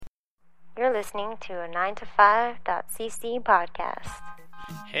You're listening to a 9to5.cc podcast.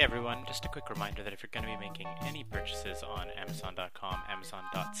 Hey everyone, just a quick reminder that if you're going to be making any purchases on Amazon.com,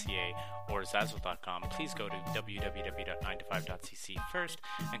 Amazon.ca, or Zazzle.com, please go to www.9to5.cc first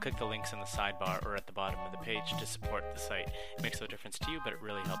and click the links in the sidebar or at the bottom of the page to support the site. It makes no difference to you, but it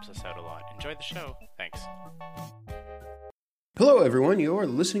really helps us out a lot. Enjoy the show. Thanks. Hello everyone, you're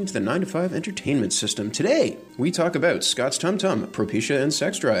listening to the 9 to 5 Entertainment System. Today, we talk about Scott's Tum Tum, Propecia and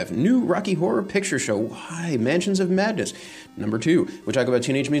Sex Drive, new Rocky Horror Picture Show, Why, Mansions of Madness. Number 2, we talk about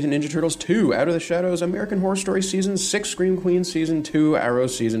Teenage Mutant Ninja Turtles 2, Out of the Shadows, American Horror Story Season 6, Scream Queen Season 2, Arrow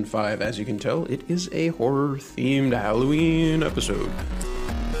Season 5. As you can tell, it is a horror-themed Halloween episode.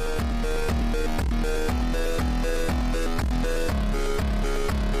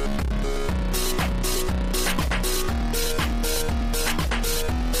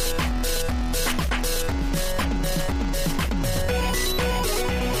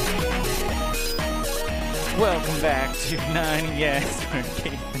 Welcome back to 9ES, where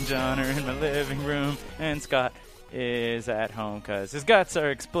Kate and John are in my living room, and Scott is at home because his guts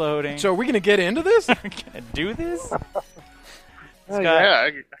are exploding. So are we going to get into this? Are we gonna do this? Scott, Yeah,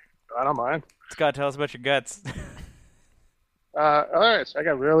 I don't mind. Scott, tell us about your guts. All right, so I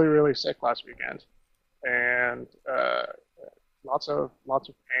got really, really sick last weekend, and lots of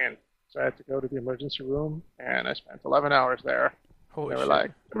pain. So I had to go to the emergency room, and I spent 11 hours there. Holy They were shit.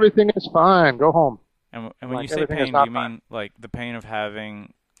 like, "Everything is fine. Go home." And when Like, you say everything is pain, do not you fine. mean like the pain of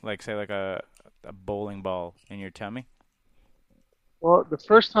having, like, say, like a bowling ball in your tummy? Well, the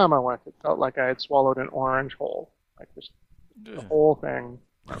first time I went, it felt like I had swallowed an orange whole. Like just the whole thing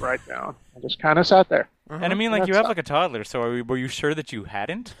went right down. I just kind of sat there. And I mean, like, That you have sucked. like a toddler, so were you sure that you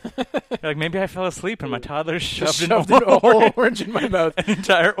hadn't? Like, maybe I fell asleep and my toddler Just shoved shoved a whole orange in my mouth, an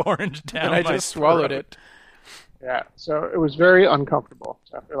entire orange down and I my just swallowed throat. it. Yeah, so it was very uncomfortable.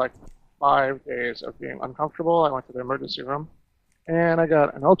 So after like 5 days of being uncomfortable, I went to the emergency room, and I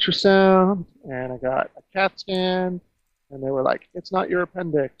got an ultrasound, and I got a CAT scan, and they were like, "It's not your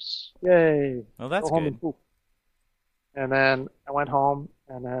appendix. Yay. Well, that's Go home good. and poop." And then I went home,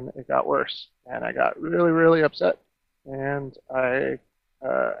 and then it got worse, and I got really, really upset, and I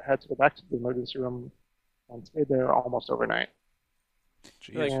had to go back to the emergency room and stayed there almost overnight.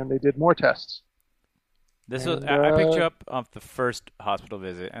 Jeez. And they did more tests. This was, And, I picked you up off the first hospital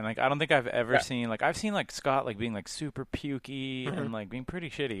visit, and like I don't think I've ever Yeah. seen, like, I've seen like Scott like being like super pukey and like being pretty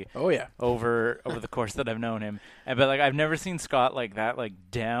shitty Oh, yeah. over the course that I've known him. But like I've never seen Scott like that, like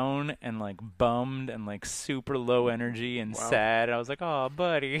down and like bummed and like super low energy and Wow. sad. I was like, oh,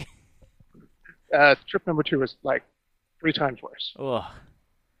 buddy. Trip number 2 was like 3 times worse. Ugh.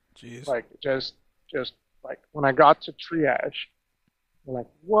 Jeez. Like just like when I got to triage, they're like,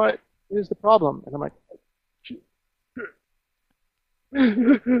 "What is the problem?" And I'm like,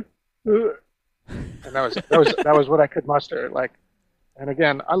 and that was what I could muster. Like, and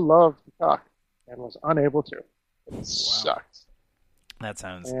again, I loved to talk and was unable to. It sucked. That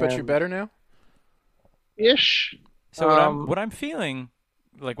sounds. But you're better now? Ish. So what I'm feeling,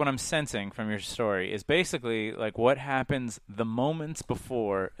 like what I'm sensing from your story, is basically like what happens the moments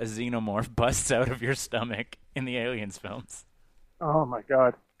before a xenomorph busts out of your stomach in the Aliens films. Oh my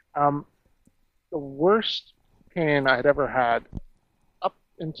God. The worst pain I'd ever had up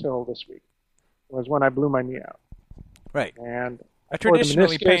until this week was when I blew my knee out. Right. And A tore the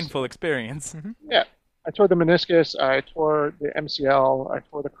traditionally meniscus. painful experience. Yeah. I tore the meniscus, I tore the MCL, I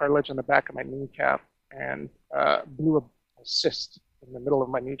tore the cartilage on the back of my kneecap, and blew a cyst in the middle of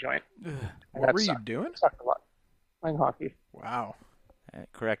my knee joint. And What that were you sucked. doing? It sucked a lot. Playing hockey. Wow.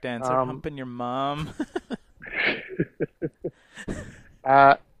 Correct answer. Humping your mom.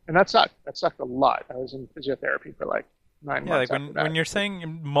 And that sucked. That sucked a lot. I was in physiotherapy for like 9 Yeah, months like after that. when you're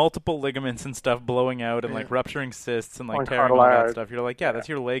saying multiple ligaments and stuff blowing out and like rupturing cysts and like Torn tearing all that cartilage. stuff, you're like, yeah, that's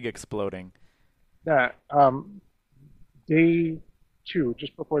your leg exploding. Yeah, day 2,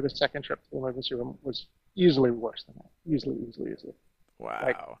 just before the second trip to the emergency room, was easily worse than that. Easily.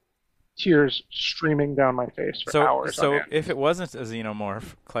 Wow. Tears streaming down my face for hours on So end. if it wasn't a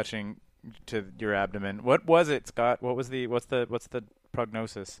xenomorph clutching to your abdomen, what was it, Scott? What's the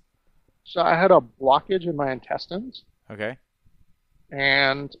prognosis? So I had a blockage in my intestines, Okay.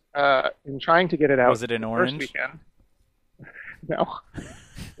 and in trying to get it out, Was it an the orange? First weekend, no,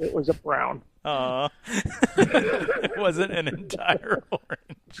 it was a brown. Aw. It wasn't an entire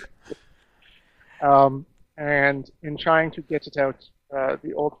orange. And in trying to get it out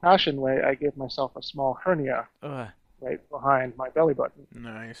the old-fashioned way, I gave myself a small hernia Ugh. right behind my belly button,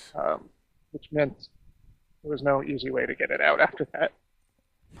 Nice. which meant there was no easy way to get it out after that.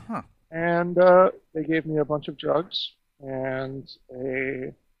 Huh. And they gave me a bunch of drugs and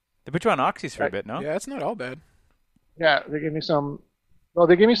a They put you on oxys for a bit, no? Yeah, it's not all bad. Yeah, they gave me some. Well,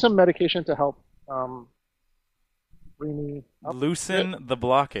 they gave me some medication to help bring me up, Loosen the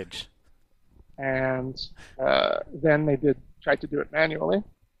blockage. and then they tried to do it manually,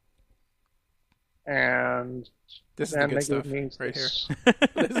 and This is the then good they stuff gave me right here.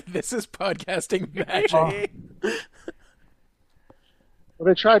 this. This is podcasting magic. Well,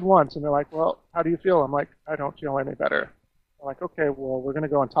 they tried once, and they're like, "Well, how do you feel?" I'm like, "I don't feel any better." They're like, "Okay, well, we're going to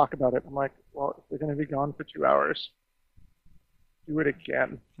go and talk about it." I'm like, "Well, if we're going to be gone for 2 hours, do it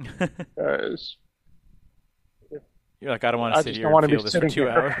again, because You're like, I don't want to I sit just here don't want and to feel be this for sitting 2 here."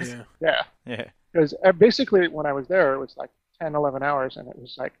 hours. Yeah. Yeah, Yeah. because basically when I was there, it was like 10, 11 hours, and it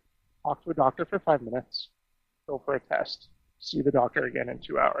was like, talk to a doctor for 5 minutes, go for a test, see the doctor again in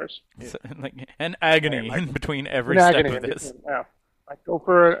 2 hours. So, like an agony Like, in between every An step agony of in this. between, yeah. Like, go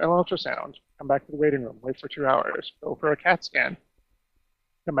for an ultrasound, come back to the waiting room, wait for 2 hours. Go for a CAT scan,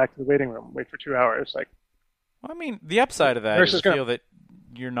 come back to the waiting room, wait for 2 hours. Like, Well, I mean, the upside of that Nurse is is to gonna- feel that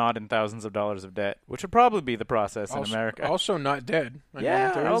you're not in thousands of dollars of debt, which would probably be the process in Also, America. also not dead. I Yeah,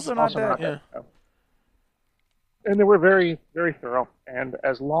 mean, there is- also not also dead. not Yeah. that. And they were very, very thorough. And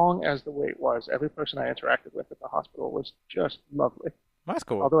as long as the wait was, every person I interacted with at the hospital was just lovely. That's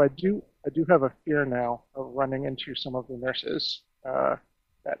cool. Although I do have a fear now of running into some of the nurses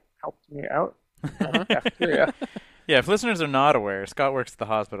that helped me out at the cafeteria. Yeah, if listeners are not aware, Scott works at the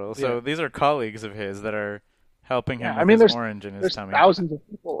hospital, so Yeah. these are colleagues of his that are helping him Yeah, with I mean, his there's- orange in his There's tummy. thousands of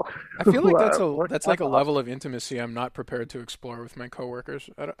people. I feel like who, work that's at like a the level of intimacy I'm not prepared to explore with my coworkers.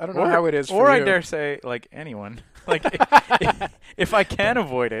 I don't know Or, how it is for or I you. dare say, like anyone, like if I can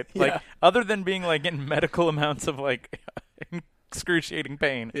avoid it, like Yeah. other than being like in medical amounts of like excruciating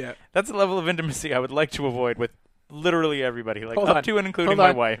pain, Yeah. that's a level of intimacy I would like to avoid with literally everybody, like Hold up on. to and including Hold my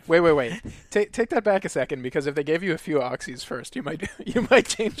on. wife. Wait. Take that back a second, because if they gave you a few oxys first, you might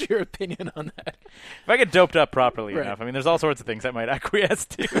change your opinion on that. If I get doped up properly Right. enough, I mean, there's all sorts of things I might acquiesce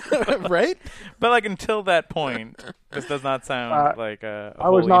to. Right? But like until that point, this does not sound like a I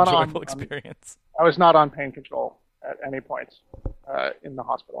was wholly not enjoyable on- experience. I was not on pain control at any point in the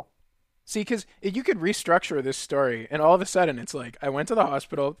hospital. See, because you could restructure this story, and all of a sudden it's like, I went to the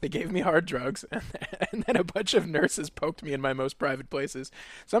hospital, they gave me hard drugs, and then a bunch of nurses poked me in my most private places.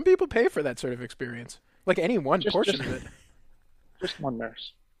 Some people pay for that sort of experience. Like any one portion of it. Just one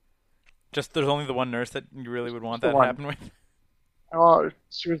nurse. Just there's only the one nurse that you really would want the that to one. happen with. Oh,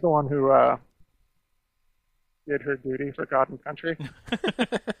 she was the one who did her duty for God and country.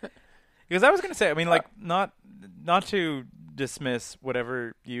 Because I was going to say, I mean, like, not to dismiss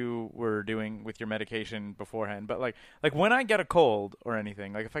whatever you were doing with your medication beforehand, but like when I get a cold or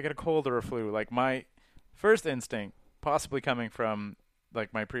anything, like if I get a cold or a flu, like my first instinct, possibly coming from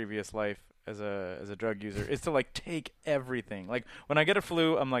like my previous life as a drug user, is to like take everything. Like when I get a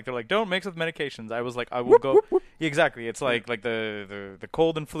flu, I'm like, they're like, don't mix with medications. I was like, I will go. Exactly. It's like the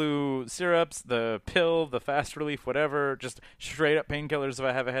cold and flu syrups, the pill, the fast relief, whatever, just straight up painkillers. If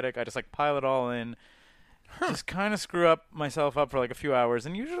I have a headache, I just like pile it all in. Just kind of screw up myself up for like a few hours,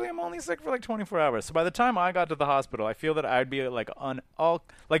 and usually I'm only sick for like 24 hours. So by the time I got to the hospital, I feel that I'd be like on all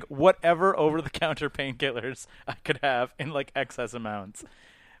like whatever over-the-counter painkillers I could have in like excess amounts.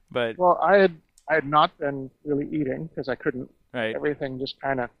 But Well, I had not been really eating because I couldn't. right, Everything just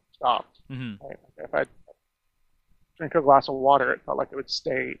kind of stopped. hmm Right? Like if I drink a glass of water, it felt like it would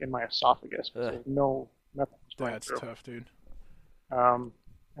stay in my esophagus because Ugh. there's nothing was going That's through. tough, dude.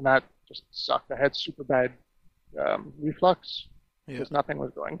 And that just sucked. I had super bad reflux Yeah. because nothing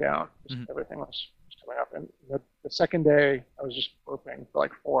was going down. Just Mhm. everything was coming up. And the second day, I was just burping for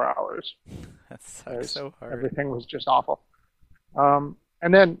like 4 hours. that sucks because so hard. Everything was just awful.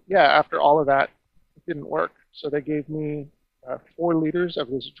 And then, yeah, after all of that, it didn't work. So they gave me 4 liters of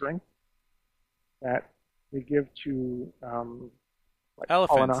this drink that they give to like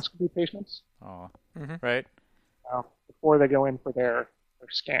Elephants. colonoscopy patients Oh, Mhm. right. before they go in for their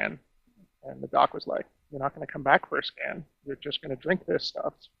scan. And the doc was like, "You're not going to come back for a scan. You're just going to drink this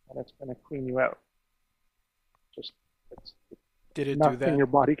stuff, and it's going to clean you out." It's Did it do nothing that? your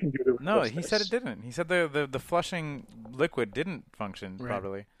body can do to No, replace he said this. it didn't. He said the flushing liquid didn't function Right.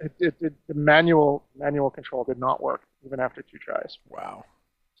 properly. The manual control did not work even after 2 tries. Wow.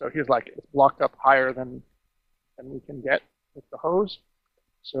 So he was like, "It's blocked up higher than we can get with the hose.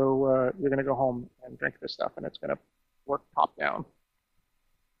 So you're going to go home and drink this stuff, and it's going to work top down."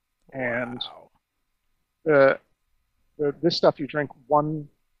 And Wow. this stuff, you drink 1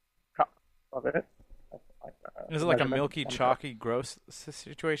 cup of it. Like, Is it like a measurement, milky, 1 cup. chalky, gross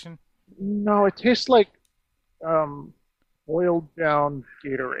situation? No, it tastes like boiled down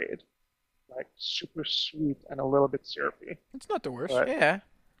Gatorade, like super sweet and a little bit syrupy. It's not the worst. But Yeah.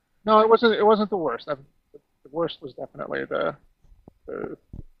 No, it wasn't. It wasn't the worst. The worst was definitely the the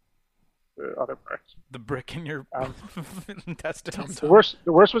other parts. The brick in your Um, intestines. the worst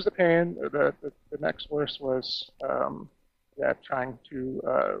was the pain. The next worst was yeah, trying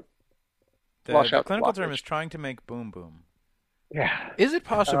to flush The out the clinical term blockage. is trying to make boom boom. Yeah. Is it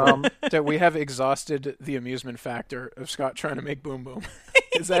possible that we have exhausted the amusement factor of Scott trying to make boom boom?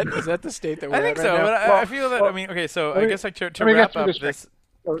 Is that the state that we're I think at so, right now? but I Well, feel that. I mean, okay, so let I me- guess like to let me get wrap through up this drink. this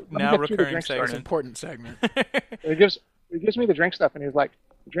So let me now get through the recurring drink story. It's an segment. important segment. He gives me the drink stuff, and he's like,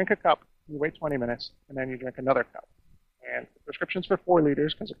 you drink a cup, you wait 20 minutes, and then you drink another cup. And the prescription's for 4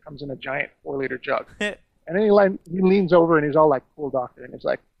 liters because it comes in a giant 4-liter jug. And then he leans over and he's all like, "Cool doctor," and he's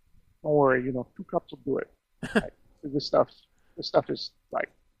like, "Don't worry, 2 cups will do it." Like, this stuff is like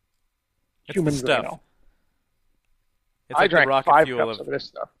It's human the stuff. renal. It's I like the drank rocket 5 fuel cups of of this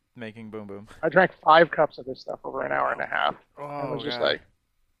stuff. making boom boom. I drank 5 cups of this stuff over an hour and a half. Oh, and I was just God. like,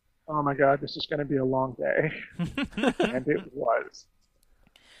 "Oh my god, this is going to be a long day," and it was.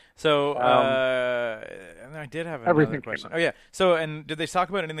 So, and I did have another Everything came question. up. Oh yeah. So, and did they talk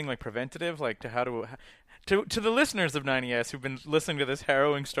about anything like preventative, like to how to the listeners of 9ES who've been listening to this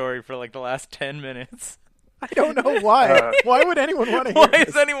harrowing story for like the last 10 minutes? I don't know why. Why would anyone want to hear Why this?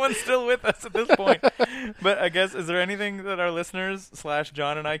 is anyone still with us at this point? But I guess, is there anything that our listeners /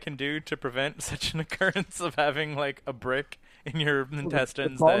 John and I can do to prevent such an occurrence of having like a brick in your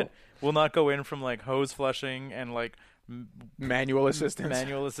intestines that will not go in from like hose flushing and like Manual assistance.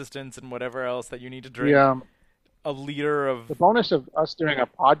 manual assistance and whatever else that you need to drink The a liter of the bonus of us doing a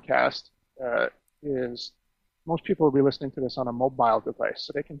podcast is most people will be listening to this on a mobile device,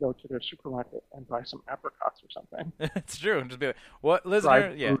 so they can go to their supermarket and buy some apricots or something. it's true. Just be like, what listener?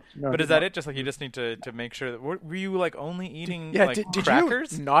 Dried Yeah. fruit, But is that it? Just like you just need to make sure that were you like only eating Yeah, like did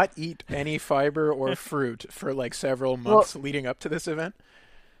crackers? you not eat any fiber or fruit for like several months leading up to this event?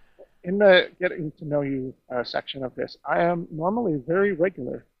 In the getting to know you section of this, I am normally very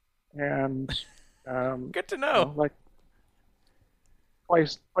regular, and Good to know. like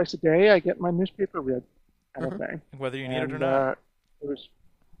twice a day I get my newspaper read, kind of thing. Whether you need it or And, not. there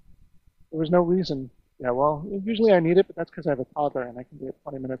was no reason. Yeah, well, usually I need it, but that's because I have a toddler and I can get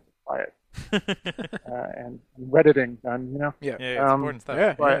 20 minutes of quiet and Redditing done. Yeah. Yeah, it's important stuff.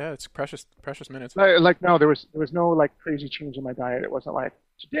 Yeah, But- yeah, it's precious minutes. Like no, there was no like crazy change in my diet. It wasn't like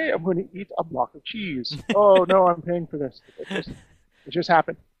today I'm going to eat a block of cheese. Oh no, I'm paying for this. It just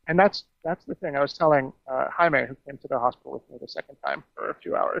happened, and that's the thing. I was telling Jaime, who came to the hospital with me the second time for a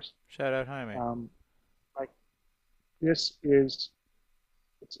few hours. Shout out Jaime. Like this is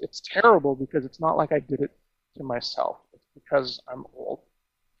it's terrible because it's not like I did it to myself. It's because I'm old.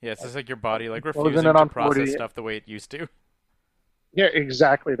 Yeah, it's just like your body like Wasn't refusing it to on process 40? stuff the way it used to. Yeah,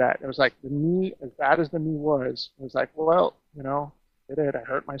 exactly that. It was like the knee, as bad as the knee was, it was like, well, did it. I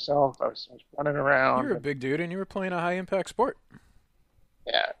hurt myself. I was running around. You were a big dude and you were playing a high impact sport.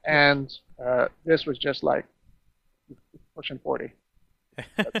 Yeah, and this was just like pushing 40.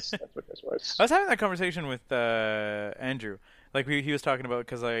 That's what this was. I was having that conversation with Andrew. Like he was talking about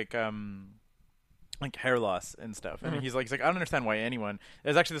because like hair loss and stuff, and he's like I don't understand why anyone.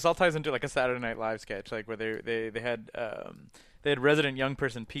 There's actually this all ties into like a Saturday Night Live sketch, like where they had resident young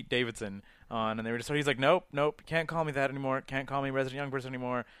person Pete Davidson on, and they were just so he's like nope, can't call me that anymore, can't call me resident young person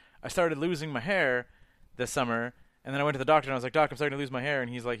anymore. I started losing my hair this summer, and then I went to the doctor and I was like, Doc, I'm starting to lose my hair, and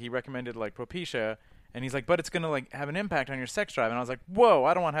he's like he recommended like Propecia. And he's like, but it's going to like have an impact on your sex drive. And I was like, whoa,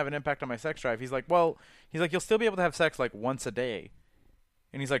 I don't want to have an impact on my sex drive. He's like, you'll still be able to have sex like once a day.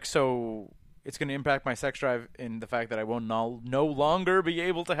 And he's like, so it's going to impact my sex drive in the fact that I will no longer be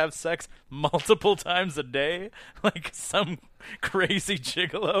able to have sex multiple times a day, like some crazy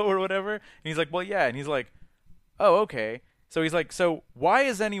gigolo or whatever. And he's like, well, yeah. And he's like, oh, okay. So he's like, so why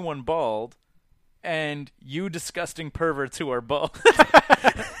is anyone bald and you disgusting perverts who are bald?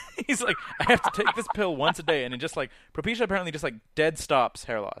 He's like, I have to take this pill once a day, and it just like Propecia apparently just like dead stops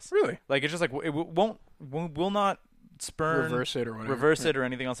hair loss. Really? Like it's just like it will not spurn Reverse it or whatever. or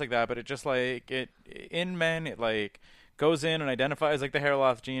anything else like that. But it just like it in men it like goes in and identifies like the hair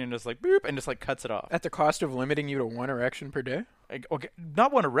loss gene and just like boop and just like cuts it off. At the cost of limiting you to 1 erection per day? Like, okay,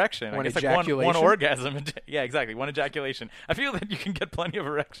 not one erection. One I guess ejaculation? like one orgasm. Yeah, exactly. One ejaculation. I feel that you can get plenty of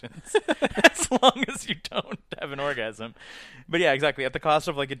erections as long as you don't have an orgasm. But yeah, exactly. At the cost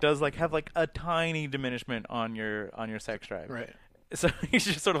of like it does like have like a tiny diminishment on your sex drive. Right. So he's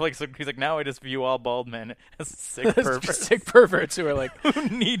just sort of like he's like now I just view all bald men as sick perverts Sick perverts who are like, who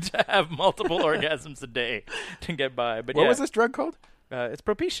need to have multiple orgasms a day to get by. But what yeah, was this drug called? It's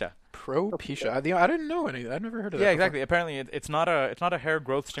Propecia. Propecia. I didn't know any. I've never heard of that. Yeah, before. exactly. Apparently, it's not a hair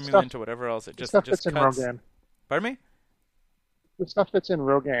growth stimulant or whatever else. It just Stuff it just that's in cuts. Rogaine. Pardon me? the stuff that's in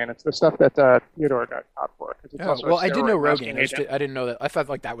Rogaine. It's the stuff that Theodore got caught for. 'Cause it's Oh, also a well, I did know steroid masking Rogaine. agent. I didn't know that. I thought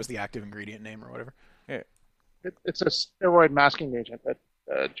like that was the active ingredient name or whatever. Yeah. It's a steroid masking agent that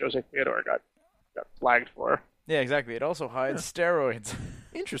Jose Theodore got flagged for. Yeah, exactly. It also hides steroids.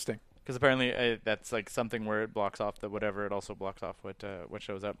 Interesting. Because apparently that's like something where it blocks off the whatever. It also blocks off what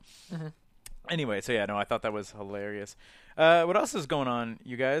shows up. Mm-hmm. Anyway, so yeah, no, I thought that was hilarious. What else is going on,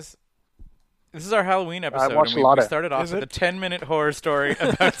 you guys? This is our Halloween episode. watched And a lot we of- started off Is with it? a 10-minute horror story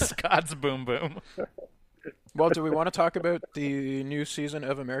about Scott's Boom Boom. Well, do we want to talk about the new season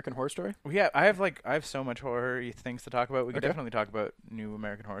of American Horror Story? Well, yeah, I have so much horror things to talk about. We could Okay. definitely talk about new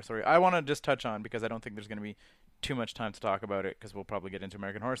American Horror Story. I want to just touch on, because I don't think there's going to be too much time to talk about it, because we'll probably get into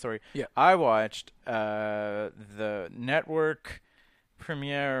American Horror Story. Yeah. I watched the network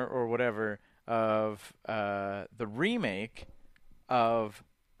premiere or whatever of the remake of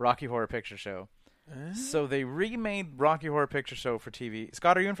Rocky Horror Picture Show. So they remade Rocky Horror Picture Show for TV.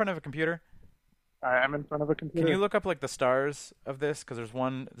 Scott, are you in front of a computer? I'm in front of a computer. Can you look up like the stars of this? Because there's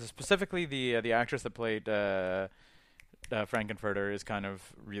specifically the actress that played Frankenfurter is kind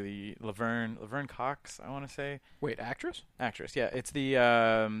of really Laverne Cox, I want to say. Wait, actress? Actress, yeah, it's the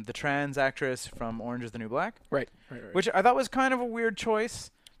trans actress from Orange Is the New Black, Right. which I thought was kind of a weird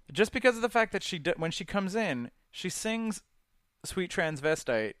choice, just because of the fact that when she comes in, she sings "Sweet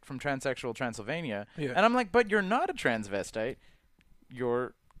Transvestite" from Transsexual Transylvania, Yeah. and I'm like, but you're not a transvestite,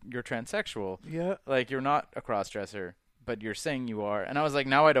 you're transsexual. Yeah. Like, you're not a cross-dresser, but you're saying you are. And I was like,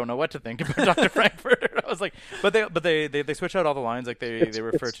 now I don't know what to think about Dr. Frankfurter. I was like, but they switch out all the lines. Like, they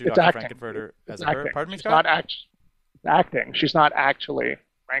refer to it's Dr. acting. Frankfurter as It's a her. acting. Pardon me, She's Scott? not acting. She's not actually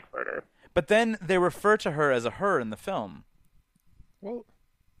Frankfurter. But then they refer to her as a her in the film. Well,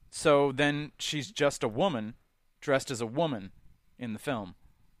 So then she's just a woman dressed as a woman in the film.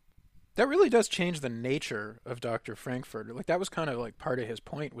 that really does change the nature of Dr. Frankfurter. Like, that was kind of like part of his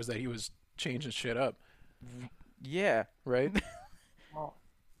point, was that he was changing shit up, Yeah. right? Well,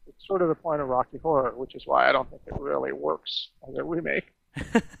 it's sort of the point of Rocky Horror, which is why I don't think it really works as a remake.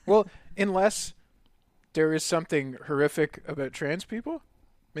 Well, unless there is something horrific about trans people.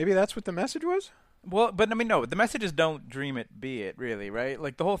 Maybe that's what the message was? Well, but I mean, no, the message is don't dream it, be it, really, right?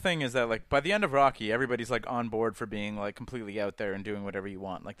 Like, the whole thing is that, like, by the end of Rocky, everybody's, like, on board for being, like, completely out there and doing whatever you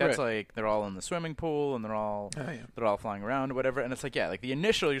want. Like, that's, Right. like, they're all in the swimming pool, and they're all flying around or whatever, and it's like, yeah, like, the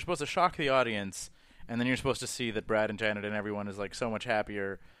initial, you're supposed to shock the audience, and then you're supposed to see that Brad and Janet and everyone is, like, so much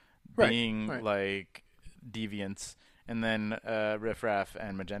happier being, like, deviants, and then Riff Raff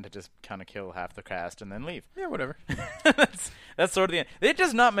and Magenta just kind of kill half the cast and then leave. Yeah, whatever. That's sort of the end. It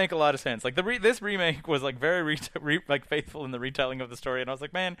does not make a lot of sense. Like, this remake was like very like faithful in the retelling of the story, and I was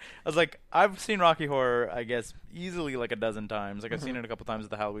like, I've seen Rocky Horror, I guess, easily like a dozen times. Like, I've seen it a couple times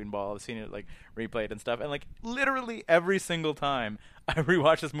at the Halloween Ball. I've seen it like replayed and stuff, and like literally every single time I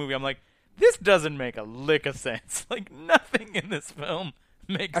rewatch this movie, I'm like, this doesn't make a lick of sense. Like, nothing in this film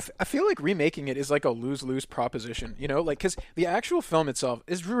makes. I feel like remaking it is like a lose-lose proposition, you know, like, because the actual film itself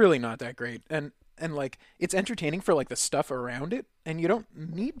is really not that great, and like, it's entertaining for like the stuff around it, and you don't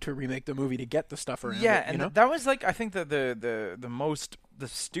need to remake the movie to get the stuff around it. Yeah, you and know? that was like, I think that the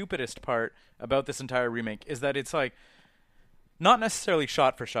stupidest part about this entire remake is that it's like not necessarily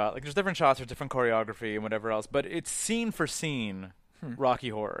shot for shot. Like, there's different shots, there's different choreography and whatever else, but it's scene for scene. Rocky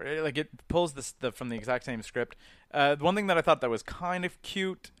Horror. It pulls from the exact same script. One thing that I thought that was kind of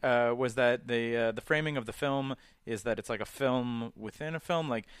cute was that the framing of the film is that it's like a film within a film.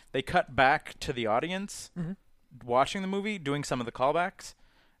 Like, they cut back to the audience watching the movie, doing some of the callbacks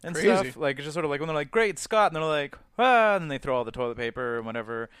and Crazy. stuff. Like, it's just sort of like when they're like, "Great Scott," and they're like, "Ah," and they throw all the toilet paper and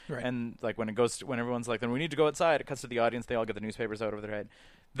whatever. Right. And like when everyone's like, "Then we need to go outside," it cuts to the audience. They all get the newspapers out over their head.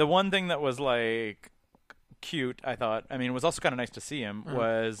 The one thing that was like cute, I thought, I mean, it was also kind of nice to see him,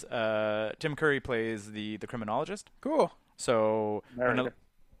 was Tim Curry plays the criminologist. Cool. So America.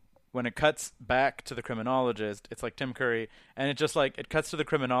 when it cuts back to the criminologist, it's like Tim Curry, and it just like, it cuts to the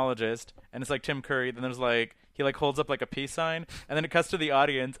criminologist, and it's like Tim Curry, then there's like, he like holds up like a peace sign, and then it cuts to the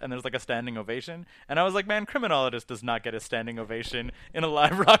audience, and there's like a standing ovation, and I was like, man, criminologist does not get a standing ovation in a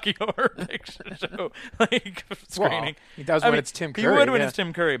live Rocky Horror Picture Show like screening. He does when it's Tim He Curry, would when yeah. it's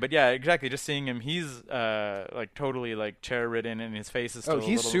Tim Curry, but yeah, exactly. Just seeing him, he's like totally like chair ridden, and his face is still Oh,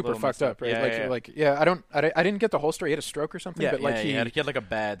 he's a little, super little fucked messed up, right? I didn't get the whole story. He had a stroke or something, Yeah, but like he had like a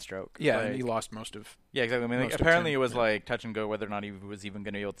bad stroke. yeah, like, and he lost most of. yeah, exactly. I mean, like, most of apparently Tim, it was yeah. like touch and go whether or not he was even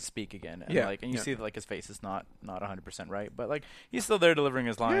going to be able to speak again. And Yeah, like, and you yeah. see that like his face is not 100% right, but like he's still there delivering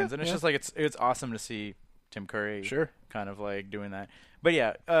his lines, and it's yeah. just like it's awesome to see Tim Curry Sure. kind of like doing that. But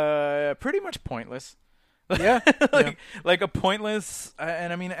yeah, pretty much pointless. Yeah, like a pointless,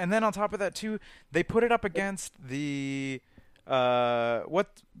 and I mean, and then on top of that too, they put it up against the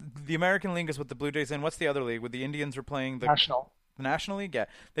What the American League is with the Blue Jays in. What's the other league? With the Indians are playing the National League? Yeah.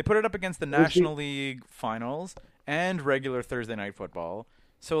 They put it up against the National League finals and regular Thursday night football.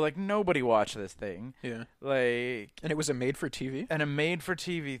 So, like, nobody watched this thing. Yeah. Like, and it was a made-for-TV? And a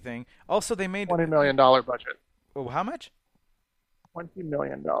made-for-TV thing. Also, they made... $20 million budget. Oh, how much? $20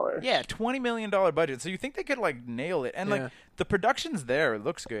 million. Yeah, $20 million budget. So you think they could, like, nail it. And, like, the production's there. It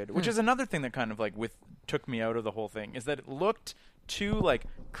looks good. Which is another thing that kind of, like, took me out of the whole thing. Is that it looked too, like,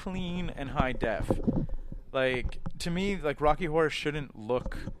 clean and high def. Like, to me, like, Rocky Horror shouldn't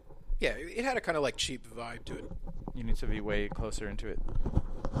look... Yeah, it had a kind of, like, cheap vibe to it. You need to be way closer into it.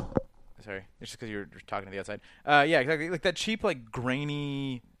 Sorry, it's just because you're talking to the outside. Yeah, exactly. Like that cheap, like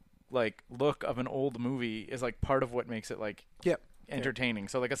grainy, like look of an old movie is like part of what makes it like entertaining.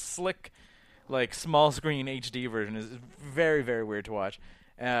 So like a slick, like small screen HD version is very very weird to watch.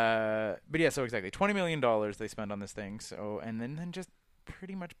 But yeah, so exactly $20 million they spent on this thing. So and then just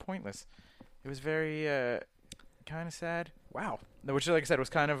pretty much pointless. It was very kind of sad. Wow. Which, like I said, was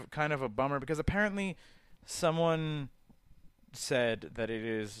kind of a bummer because apparently someone said that it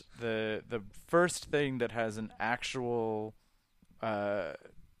is the first thing that has an actual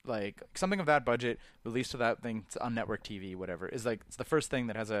like something of that budget released to that thing on network TV, whatever, is like it's the first thing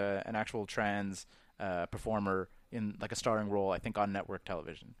that has an actual trans performer in like a starring role, I think, on network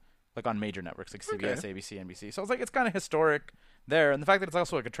television, like on major networks like CBS, ABC, NBC. So I was like, it's kind of historic there, and the fact that it's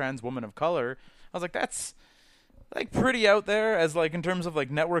also like a trans woman of color, I was like, that's like pretty out there as like in terms of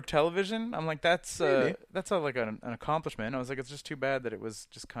like network television. I'm like that's like an accomplishment. I was like, it's just too bad that it was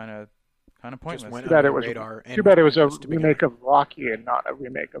just kind of pointless. Too bad it was a remake of Rocky and not a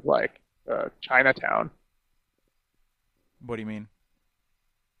remake of like Chinatown. What do you mean?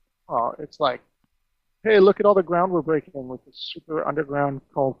 Oh, it's like, hey, look at all the ground we're breaking with this super underground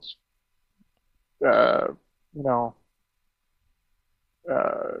cult.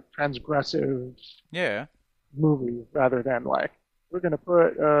 Transgressive. Yeah. Movie rather than like we're going to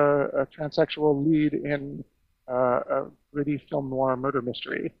put a transsexual lead in a gritty film noir murder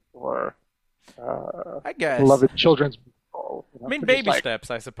mystery or I guess beloved children's musical. I mean, baby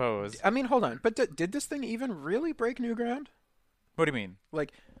steps, I suppose. I mean, hold on, but did this thing even really break new ground? What do you mean?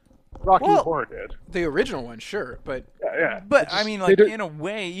 Like Rocky Horror did. The original one, sure, but yeah. But I mean, like in a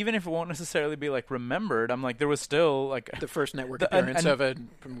way, even if it won't necessarily be like remembered, I'm like there was still like the first network appearance of a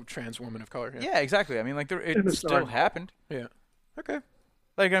trans woman of color. Yeah, exactly. I mean, like it still happened. Yeah. Okay.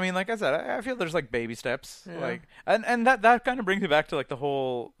 Like I mean, like I said, I feel there's like baby steps, like and that kind of brings me back to like the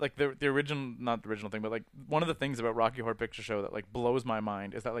whole like the original, not the original thing, but like one of the things about Rocky Horror Picture Show that like blows my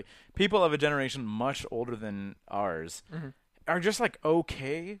mind is that like people of a generation much older than ours. Mm-hmm. Are just like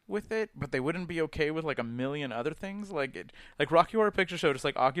okay with it, but they wouldn't be okay with like a million other things. Like Rocky Horror Picture Show just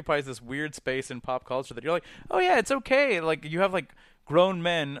like occupies this weird space in pop culture that you're like, oh yeah, it's okay. Like you have like grown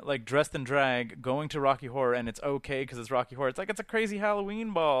men like dressed in drag going to Rocky Horror, and it's okay because it's Rocky Horror. It's like it's a crazy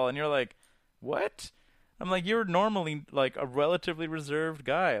Halloween ball, and you're like, what? I'm like, you're normally like a relatively reserved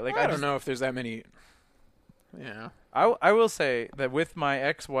guy. Like I don't know if there's that many. Yeah, I will say that with my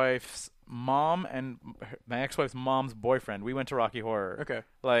ex-wife's mom and my ex-wife's mom's boyfriend, we went to Rocky Horror. Okay.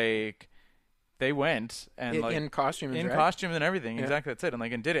 Like they went and like in costume and everything. Yeah. Exactly, that's it. And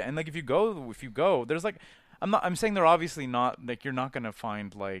like and did it. And like if you go, there's like I'm saying they're obviously not like you're not gonna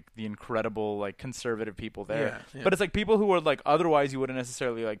find like the incredible like conservative people there. Yeah. But it's like people who are like otherwise you wouldn't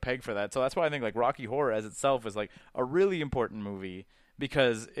necessarily like peg for that. So that's why I think like Rocky Horror as itself is like a really important movie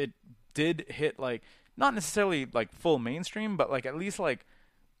because it did hit like not necessarily like full mainstream, but like at least like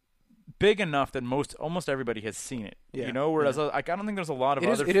big enough that almost everybody has seen it. Yeah. You know, whereas like I don't think there's a lot of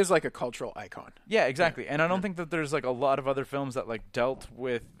other. It is like a cultural icon. Yeah, exactly. Yeah. And I don't think that there's like a lot of other films that like dealt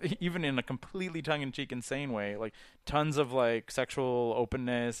with even in a completely tongue-in-cheek, insane way, like tons of like sexual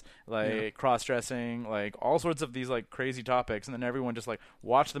openness, like cross-dressing, like all sorts of these like crazy topics, and then everyone just like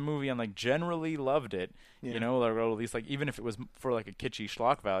watched the movie and like generally loved it. Yeah. You know, or at least like even if it was for like a kitschy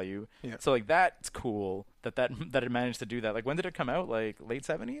schlock value. Yeah. So like that's cool that it managed to do that. Like when did it come out? Like late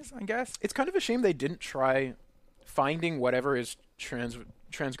 70s, I guess. It's kind of a shame they didn't try finding whatever is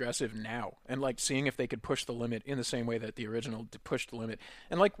transgressive now and like seeing if they could push the limit in the same way that the original pushed the limit.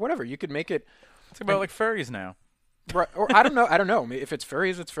 And like whatever, you could make it. It's about like furries now. Right. Or I don't know. If it's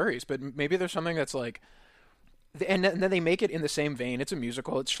furries, it's furries. But maybe there's something that's like. And then they make it in the same vein. It's a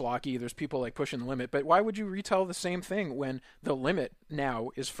musical. It's schlocky. There's people like pushing the limit. But why would you retell the same thing when the limit now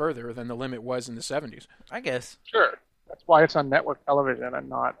is further than the limit was in the 70s? I guess. Sure. That's why it's on network television and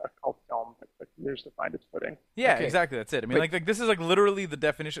not a cult film that took years to find its footing. Yeah, exactly. That's it. I mean, like this is like literally the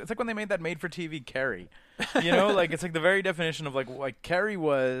definition. It's like when they made that made-for-TV Carrie. You know, like it's like the very definition of like Carrie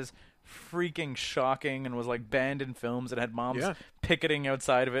was freaking shocking and was like banned in films and had moms Yeah. picketing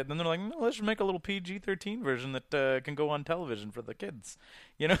outside of it. And then they're like, no, let's just make a little PG-13 version that can go on television for the kids.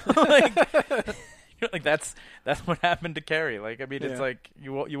 You know, like, like that's what happened to Carrie. Like, I mean, it's Yeah. like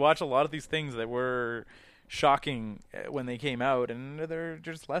you watch a lot of these things that were shocking when they came out, and they're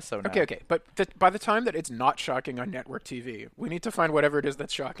just less so now. Okay. But by the time that it's not shocking on network TV, we need to find whatever it is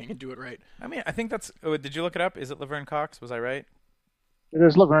that's shocking and do it right. I mean, I think that's. Oh, did you look it up? Is it Laverne Cox? Was I right? It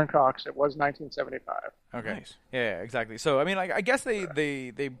is Laverne Cox. It was 1975. Okay. Nice. Yeah, exactly. So I mean, like, I guess they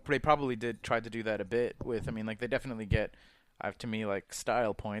probably did try to do that a bit with. I mean, like, they definitely get, to me, like,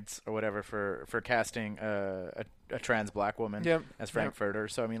 style points or whatever for casting a trans black woman Yep. as Frankfurter.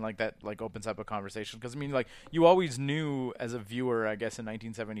 So I mean, like, that like opens up a conversation, because I mean, like, you always knew as a viewer, I guess, in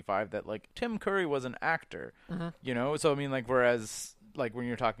 1975 that like Tim Curry was an actor. You know. So I mean, like, whereas like when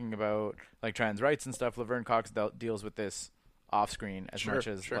you're talking about like trans rights and stuff, Laverne Cox deals with this off screen as much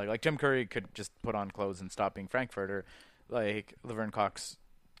as like Tim Curry could just put on clothes and stop being Frankfurter. Like, Laverne Cox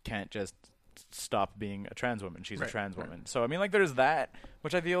can't just stop being a trans woman. She's a trans woman. So I mean, like, there's that,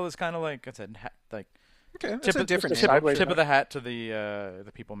 which I feel is kind of like, I said, like, Okay, that's a different tip- angle. tip of the hat to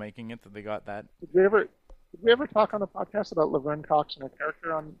the people making it, that they got that. Did we ever talk on the podcast about Laverne Cox and her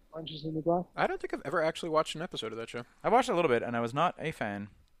character on Orange is the New Black? I don't think I've ever actually watched an episode of that show. I watched a little bit, and I was not a fan.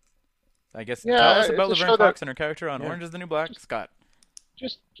 I guess Yeah, tell us it's about a Laverne show Cox that- and her character on Orange is the New Black, Scott.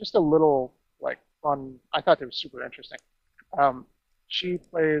 Just a little like fun. I thought it was super interesting. She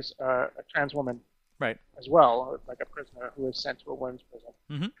plays a trans woman Right. as well, like a prisoner who is sent to a women's prison.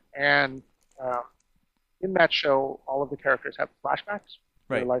 Mm-hmm. And in that show, all of the characters have flashbacks to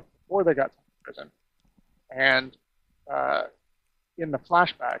their Right. life before they got to prison. And in the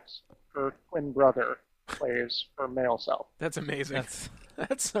flashbacks, her twin brother plays her male self. That's amazing. That's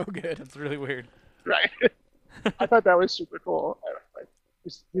That's so good. that's really weird. Right. I thought that was super cool. Like,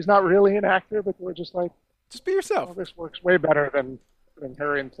 he's not really an actor, but we're just like, Just be oh, yourself. this works way better than putting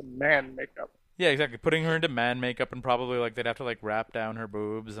her into man makeup. Yeah, exactly. Putting her into man makeup, and probably like they'd have to like wrap down her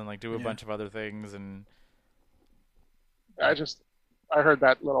boobs and like do a Yeah. bunch of other things. And I heard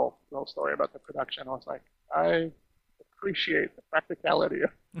that little story about the production. I was like, I appreciate the practicality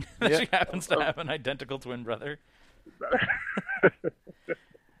of she happens to have an identical twin brother.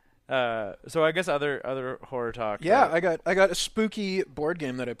 that. So I guess other horror talk. Yeah, I got a spooky board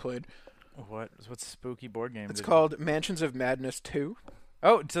game that I played. What's spooky board game? It's called Mansions of Madness 2.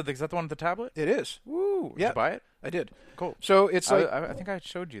 Oh, so is that the one with the tablet? It is. Woo! Did Yeah. you buy it? I did. Cool. So it's like I think I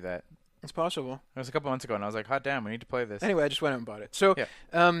showed you that. it's possible. It was a couple months ago, and I was like, "Hot damn, we need to play this." Anyway, I just went out and bought it. So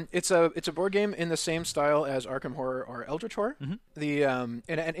Yeah. it's a board game in the same style as Arkham Horror or Eldritch Horror. Mm-hmm. The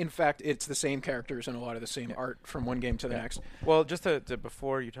and in fact, it's the same characters and a lot of the same art from one game to the next. Well, just to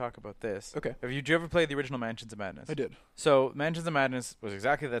before you talk about this, Okay. Did you ever play the original Mansions of Madness? I did. So Mansions of Madness was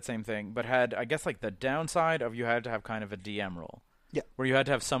exactly that same thing, but had, I guess, like the downside of you had to have kind of a DM role. Yeah. Where you had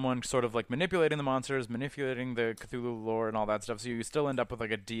to have someone sort of like manipulating the monsters, manipulating the Cthulhu lore and all that stuff, so you still end up with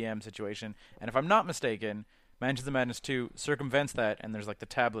like a DM situation. And if I'm not mistaken, Mansions of Madness 2 circumvents that, and there's like the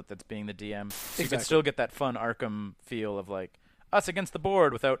tablet that's being the DM. So you can Exactly. still get that fun Arkham feel of like us against the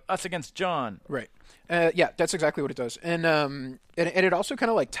board without us against John. Right. Yeah, that's exactly what it does. And it also kind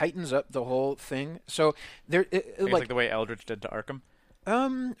of like tightens up the whole thing. So there Like the way Eldritch did to Arkham.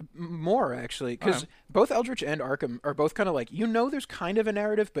 More actually, because both Eldritch and Arkham are both kind of like, there's kind of a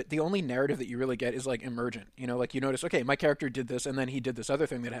narrative, but the only narrative that you really get is like emergent. Like you notice, okay, my character did this, and then he did this other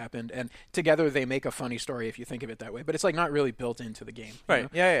thing that happened, and together they make a funny story if you think of it that way. But it's like not really built into the game. Right.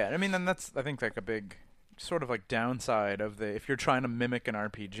 Yeah. I mean, then that's, I think, like a big sort of like downside of if you're trying to mimic an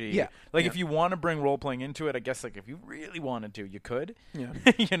RPG. Yeah. Like Yeah. if you want to bring role playing into it, I guess like if you really wanted to, you could. Yeah.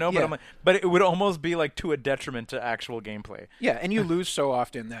 But Yeah. I'm like, but it would almost be like to a detriment to actual gameplay. Yeah, and you lose so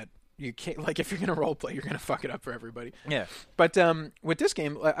often that you can't, like, if you're gonna role play, you're gonna fuck it up for everybody. Yeah. But with this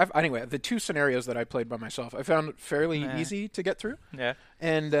game, anyway, the two scenarios that I played by myself, I found fairly easy to get through. Yeah.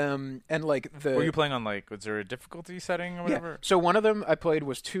 And like the Were you playing on like, was there a difficulty setting or whatever? Yeah. So one of them I played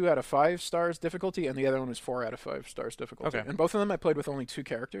was 2 out of 5 stars difficulty, and the other one was 4 out of 5 stars difficulty. Okay. And both of them I played with only 2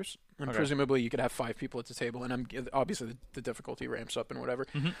 characters, and Okay. presumably you could have 5 people at the table, and obviously the difficulty ramps up and whatever.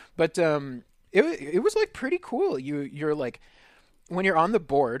 Mm-hmm. But it was like pretty cool. You're like, when you're on the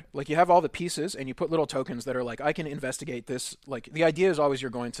board, like you have all the pieces and you put little tokens that are like, I can investigate this. Like the idea is always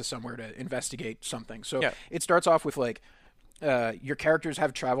you're going to somewhere to investigate something. So Yeah. it starts off with like, your characters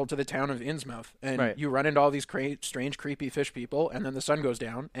have traveled to the town of Innsmouth, and Right. you run into all these strange, creepy fish people, and then the sun goes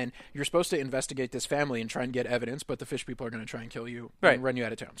down, and you're supposed to investigate this family and try and get evidence, but the fish people are going to try and kill you Right. and run you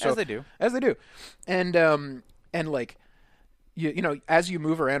out of town. As they do. As they do. And like, you know, as you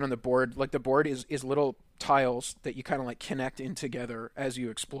move around on the board, like the board is little tiles that you kind of like connect in together as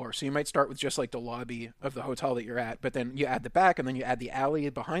you explore. So you might start with just like the lobby of the hotel that you're at, but then you add the back, and then you add the alley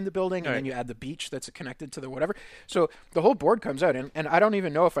behind the building, and then you add the beach that's connected to the whatever. So the whole board comes out, and I don't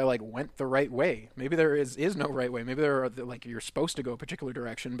even know if I like went the right way. Maybe there is no right way. Maybe there are like you're supposed to go a particular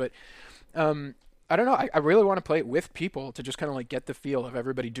direction, but I don't know. I really want to play it with people to just kind of like get the feel of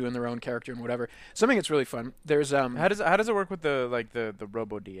everybody doing their own character and whatever. Something that's really fun. There's How does it work with the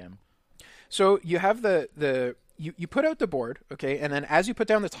Robo DM? So you have you put out the board, okay, and then as you put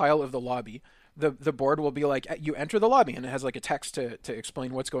down the tile of the lobby, the board will be like, you enter the lobby, and it has like a text to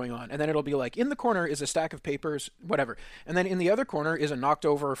explain what's going on, and then it'll be like, in the corner is a stack of papers, whatever, and then in the other corner is a knocked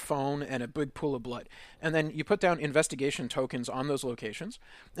over phone and a big pool of blood, and then you put down investigation tokens on those locations,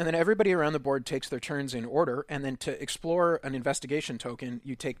 and then everybody around the board takes their turns in order, and then to explore an investigation token,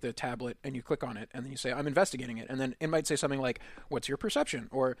 you take the tablet and you click on it, and then you say, I'm investigating it, and then it might say something like, what's your perception,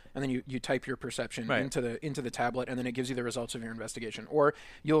 and then you type your perception into the tablet, and then it gives you the results of your investigation, or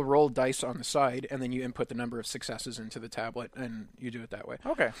you'll roll dice on the side, and then you input the number of successes into the tablet, and you do it that way.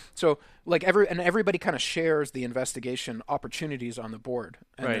 Okay. So like everybody kind of shares the investigation opportunities on the board,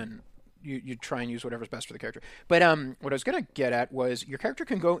 and then you try and use whatever's best for the character. But what I was gonna get at was your character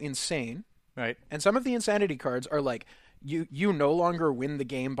can go insane, right? And some of the insanity cards are like you no longer win the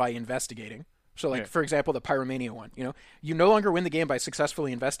game by investigating. So, like, for example, the Pyromania one, you no longer win the game by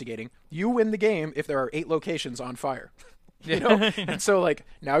successfully investigating. You win the game if there are 8 locations on fire. And so like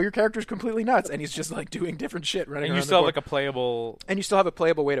now your character's completely nuts, and he's just like doing different shit running around. And you still have like a playable, and you still have a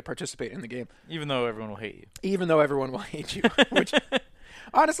playable way to participate in the game, even though everyone will hate you. Even though everyone will hate you, which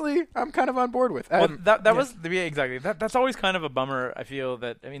honestly I'm kind of on board with. Well, that was exactly that's always kind of a bummer. I feel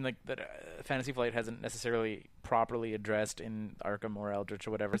that Fantasy Flight hasn't necessarily properly addressed in Arkham or Eldritch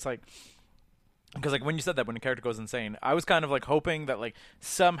or whatever. It's like. Because like when you said that, when a character goes insane, I was kind of like hoping that like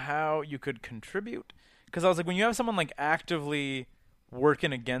somehow you could contribute. Because I was like, when you have someone like actively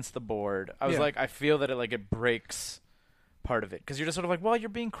working against the board, I was like, I feel that it breaks part of it. Because you're just sort of like, well, you're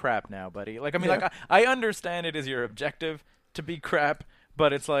being crap now, buddy. Like I mean, like I understand it is your objective to be crap,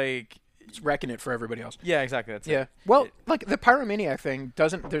 but it's like it's wrecking it for everybody else. Yeah, exactly. That's it. Well, like the Pyromania thing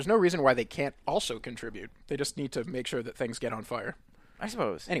doesn't. There's no reason why they can't also contribute. They just need to make sure that things get on fire. I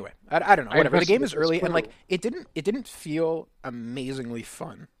suppose. Anyway, I don't know. Whatever. The game is early, and like it didn't feel amazingly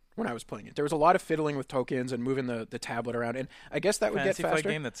fun when I was playing it. There was a lot of fiddling with tokens and moving the tablet around, and I guess that would get faster. Fantasy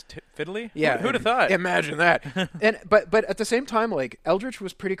Flight game that's fiddly? Yeah. Who'd have thought? Imagine that. But at the same time, like Eldritch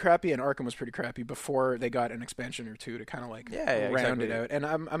was pretty crappy and Arkham was pretty crappy before they got an expansion or two to kind of like round it out. And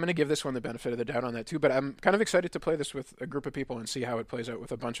I'm going to give this one the benefit of the doubt on that too. But I'm kind of excited to play this with a group of people and see how it plays out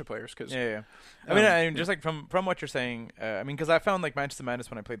with a bunch of players. Cause, I mean, just like from what you're saying, I mean, because I found like Manchester Madness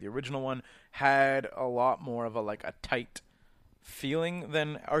when I played the original one had a lot more of a tight feeling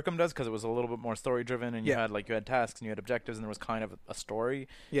than Arkham does, because it was a little bit more story driven, and you had tasks and you had objectives, and there was kind of a story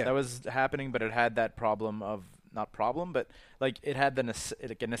that was happening, but it had that problem of but like it had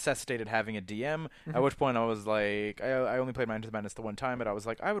it necessitated having a DM. At which point I was like, I only played Manchester Madness the one time, but I was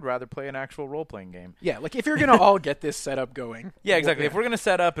like, I would rather play an actual role playing game. Yeah, like if you're gonna all get this setup going. Yeah, exactly. If we're gonna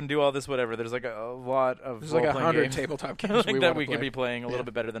set up and do all this, whatever, there's like a lot of there's like 100 tabletop games that we could be playing a little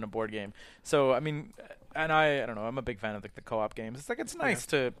bit better than a board game. So I mean, and I don't know, I'm a big fan of like the co-op games. It's like it's nice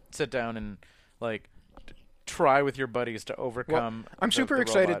to sit down and like try with your buddies to overcome. Well, I'm super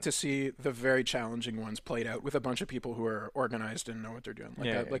excited to see the very challenging ones played out with a bunch of people who are organized and know what they're doing.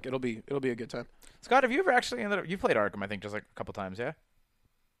 Like it'll be a good time. Scott, have you ever actually you played Arkham? I think just like a couple times, yeah.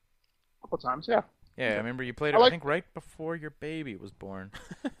 A couple times, yeah. Yeah, I remember you played it. I think right before your baby was born.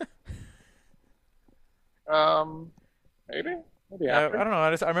 Maybe I after. don't know. I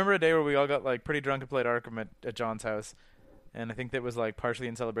remember a day where we all got like pretty drunk and played Arkham at John's house. And I think that was like partially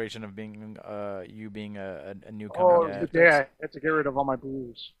in celebration of being you being a newcomer. Oh, it was the day I had to get rid of all my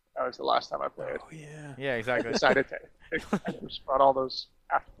booze. That was the last time I played. Oh yeah. Yeah, exactly. I decided I just brought all those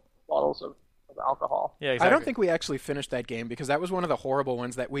bottles of alcohol. Yeah, exactly. I don't think we actually finished that game because that was one of the horrible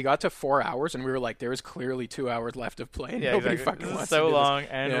ones that we got to 4 hours and we were like, there is clearly 2 hours left of play. Yeah, Nobody exactly. fucking wants so to do long, this.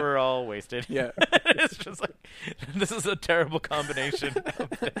 and we're all wasted. Yeah. It's just like this is a terrible combination of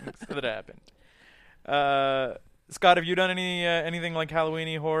things that happened. Scott, have you done anything like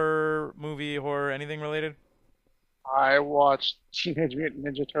Halloween-y horror, anything related? I watched Teenage Mutant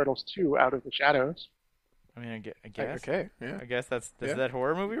Ninja Turtles 2 Out of the Shadows. I mean, I guess. Okay, yeah. I guess is that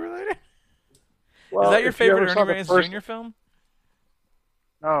horror movie related? Well, is that your favorite ever Ernie Reyes Jr. film?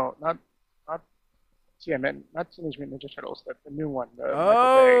 No, not not Teenage Mutant Ninja Turtles. The new one.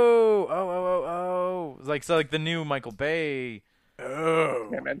 Like the new Michael Bay.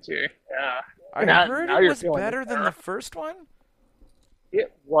 TMNT. Yeah. I heard it was better than the first one.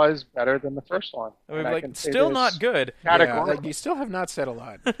 it was better than the first one. I mean, And I like, can say still this not good. Yeah, categorically. like, you still have not said a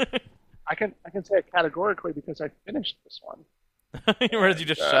lot. I can say it categorically because I finished this one. Whereas you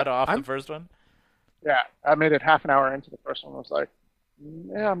just shut off the I'm- first one. Yeah, I made it half an hour into the first one. I was like,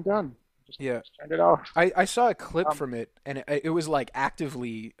 yeah, I'm done. Just turned it off. I saw a clip from it, and it was like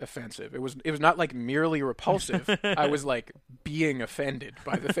actively offensive. It was not like merely repulsive. I was like being offended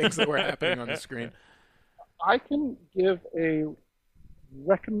by the things that were happening on the screen. I can give a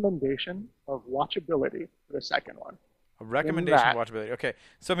recommendation of watchability for the second one. A recommendation that- of watchability. Okay,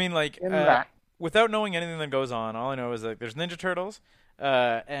 so I mean, like, In that. without knowing anything that goes on, all I know is that there's Ninja Turtles,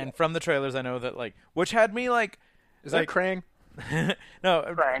 and from the trailers, I know that, like, which had me like, Is that Krang? no,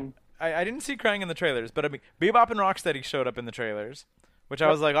 Krang. I didn't see Krang in the trailers, but I mean, Bebop and Rocksteady showed up in the trailers, which I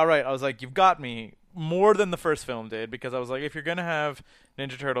was like, all right, I was like, you've got me more than the first film did, because I was like, if you're gonna have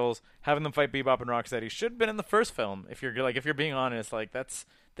Ninja Turtles, having them fight Bebop and Rocksteady should have been in the first film. If you're being honest, like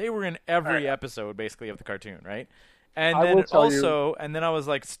they were in every episode basically of the cartoon, right? And I then will tell also, and then I was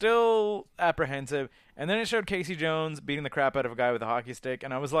like still apprehensive, and then it showed Casey Jones beating the crap out of a guy with a hockey stick,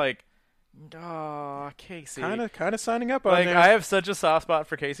 and I was like, "Oh, Casey." Kind of signing up on Like, there I have such a soft spot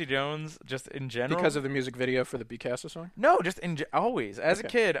for Casey Jones, just in general. because of the music video for the Picasso song. No, just always. As a Okay.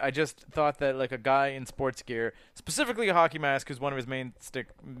 kid, I just thought that like a guy in sports gear, specifically a hockey mask, who's one of his main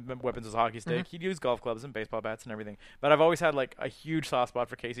weapons was a hockey stick. He'd use golf clubs and baseball bats and everything. But I've always had like a huge soft spot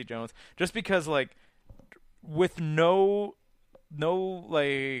for Casey Jones, just because like with no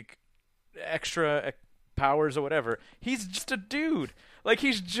like extra powers or whatever, he's just a dude. Like,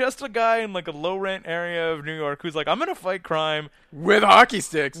 he's just a guy in like a low rent area of New York who's like, I'm gonna fight crime With hockey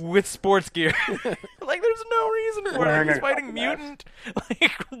sticks. with sports gear. Like, there's no reason for it. Wearing He's a fighting hockey mask. mutant,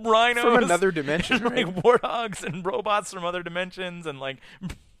 like, rhinos. From another dimension, and, like, warthogs and robots from other dimensions and, like,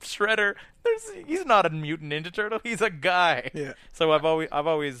 Shredder. He's not a mutant Ninja Turtle. He's a guy. Yeah. So I've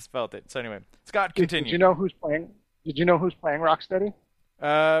always felt it. So anyway, Scott, continue. Did you know who's playing? Did you know who's playing Rocksteady?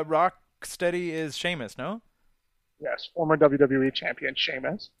 Rocksteady is Sheamus, no? Yes, former WWE champion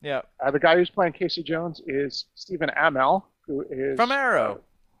Sheamus. Yeah. The guy who's playing Casey Jones is Stephen Amell, who is From Arrow.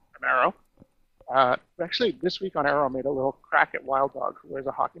 From Arrow. Actually, this week on Arrow made a little crack at Wild Dog, who wears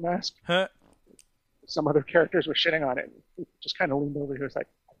a hockey mask. Huh? Some other characters were shitting on it. And he just kind of leaned over. He was like,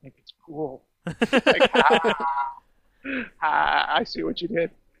 "I think it's cool." Like, I see what you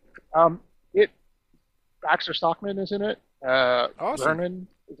did. Baxter Stockman is in it. Awesome. Vernon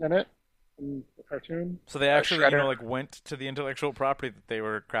is in it in the cartoon. So they actually, Shredder. like, went to the intellectual property that they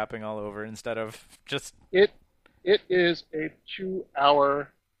were crapping all over instead of just... It is a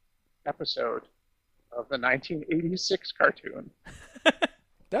 2-hour episode of the 1986 cartoon.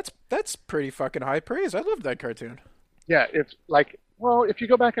 That's pretty fucking high praise. I loved that cartoon. Yeah, if you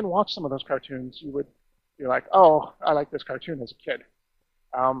go back and watch some of those cartoons, you would be like, "Oh, I like this cartoon as a kid."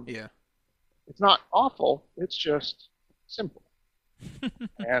 Yeah. It's not awful. It's just simple,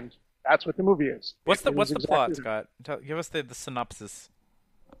 and that's what the movie is. What's the It is plot, exactly- Scott? Give us the synopsis.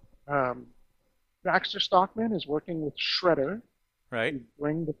 Baxter Stockman is working with Shredder Right? to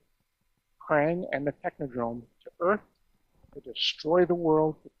bring the Krang and the Technodrome to Earth to destroy the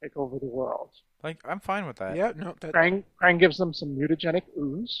world, to take over the world. Like, I'm fine with that. Yeah, no, that, Krang gives them some mutagenic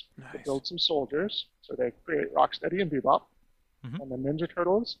ooze to Nice. build some soldiers, so they create Rocksteady and Bebop, Mhm. and the Ninja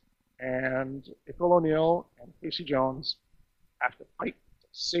Turtles, and April O'Neil and Casey Jones have to fight to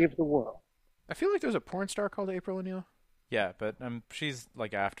save the world. I feel like there's a porn star called April O'Neil. Yeah, but she's,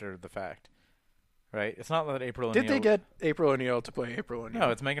 like, after the fact. Right? It's not that April O'Neil... Did they get April O'Neil to play April O'Neil? No,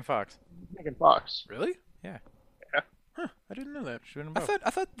 it's Megan Fox. Megan Fox. Really? Yeah. Yeah. I didn't know that. She's been in I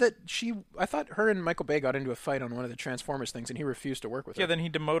both. thought her and Michael Bay got into a fight on one of the Transformers things, and he refused to work with her. Yeah, then he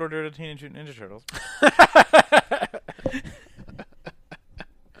demoted her to Teenage Mutant Ninja Turtles.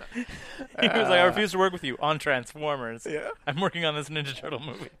 He was like, I refuse to work with you on Transformers. Yeah. I'm working on this Ninja Turtle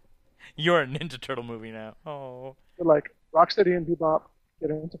movie. You're a Ninja Turtle movie now. Oh. So, like, Rocksteady and Bebop get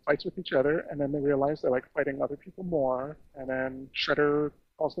into fights with each other, and then they realize they're, like, fighting other people more, and then Shredder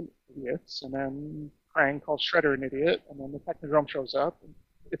calls them idiots, and then Krang calls Shredder an idiot, and then the Technodrome shows up. And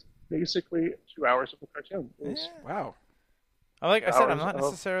it's basically 2 hours of the cartoon. It's Wow. Like I said, I'm Hours not of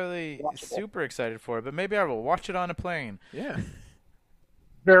necessarily watchable. super excited for it, but maybe I will watch it on a plane. Yeah.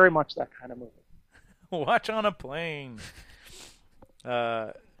 very much that kind of movie. Watch on a plane.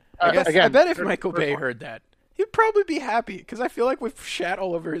 I bet if Michael Bay heard that, he'd probably be happy, because I feel like we've shat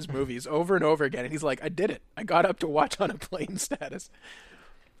all over his movies over and over again, and he's like, I did it. I got up to watch on a plane status.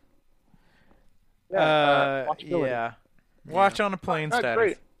 watchability. Yeah. Watch on a plane Not status.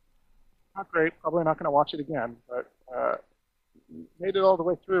 great. Not great. Probably not going to watch it again, but made it all the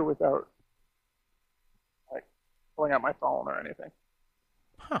way through without like pulling out my phone or anything.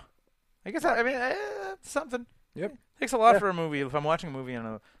 I guess I mean it's something. Yep. Takes a lot Yeah. for a movie. If I'm watching a movie in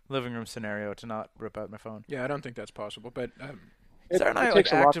a living room scenario, to not rip out my phone. Yeah, I don't think that's possible, but Sarah and I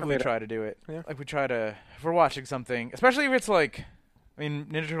takes a lot for actively me to- try to do it. Yeah. Like we try to, if we're watching something, especially if it's like, I mean,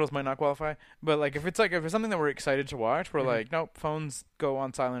 Ninja Turtles might not qualify, but like if it's something that we're excited to watch, we're like, nope, phones go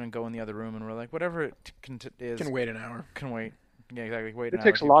on silent and go in the other room, and we're like, whatever it is, can wait an hour. can wait. Yeah, exactly. Wait. It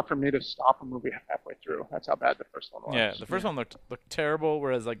takes a lot for me to stop a movie halfway through. That's how bad the first one was. Yeah, the first one looked terrible,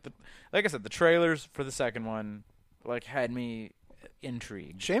 whereas like I said, the trailers for the second one like had me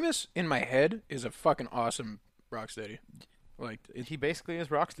intrigued. Seamus in my head is a fucking awesome Rocksteady. Like He basically is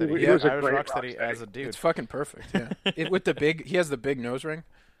Rocksteady. He He's was a Irish great Rocksteady Rocksteady. as a dude. it's fucking perfect. Yeah, with the big, he has the big nose ring.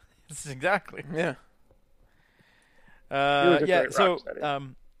 Exactly. Yeah. was a Yeah. great So,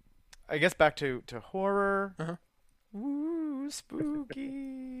 Rocksteady. I guess back to horror. Uh-huh. Woo,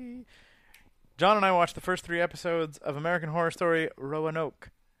 spooky. John and I watched the first 3 episodes of American Horror Story Roanoke.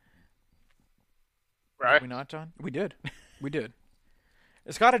 Right? Did we not, John? We did.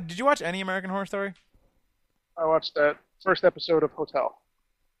 Scott, did you watch any American Horror Story? I watched that first episode of Hotel.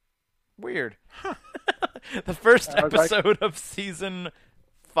 Weird. The first I was like- episode of season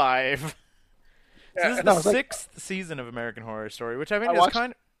 5. Yeah, So this is and I the was like- 6th season of American Horror Story, which I think I is watched-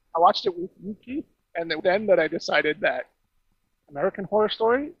 kind of... I watched it with you, Keith, and then that I decided that American Horror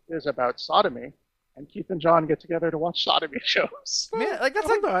Story is about sodomy, and Keith and John get together to watch sodomy shows. Man, like that's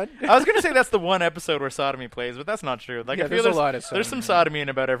Hold like on. I was gonna say that's the one episode where sodomy plays, but that's not true. Like Yeah, I feel there's a lot of there's some sodomy. sodomy in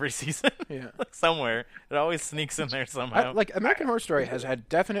about every season. Yeah. Like somewhere it always sneaks in there somehow. Like American Horror Story has had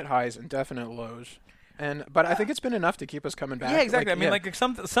definite highs and definite lows, but I think it's been enough to keep us coming back. yeah, exactly. I mean, yeah. like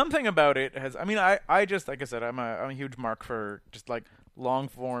something about it has. I mean, I just like I said, I'm a huge mark for just like long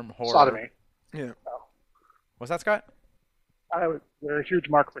form horror. Sodomy. yeah. What's that, Scott? They're a huge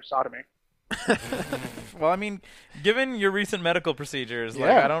mark for sodomy. Well, I mean, given your recent medical procedures, like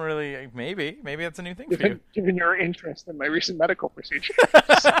Yeah. I don't really. Maybe that's a new thing for you. Given your interest in my recent medical procedure.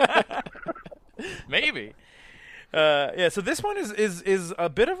 Maybe. Yeah, so this one is a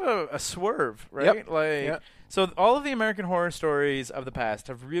bit of a swerve, right? Yep. Like Yep. so all of the American Horror Stories of the past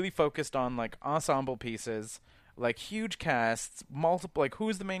have really focused on like ensemble pieces, like huge casts, multiple like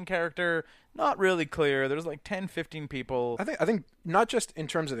who's the main character, not really clear. There's like 10, 15 people. I think not just in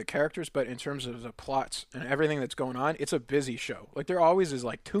terms of the characters, but in terms of the plots and everything that's going on. It's a busy show. Like there always is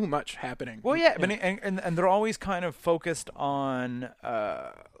like too much happening. Well, yeah, but and they're always kind of focused on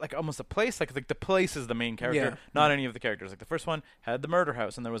like almost a place. Like the place is the main character, Yeah. not any of the characters. Like the first one had the murder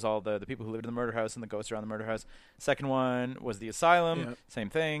house, and there was all the people who lived in the murder house and the ghosts around the murder house. Second one was the asylum, Yeah. same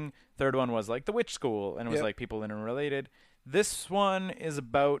thing. Third one was like the witch school, and it was Yep. like people interrelated. This one is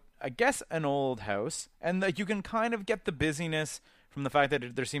about, I guess, an old house, and like you can kind of get the busyness from the fact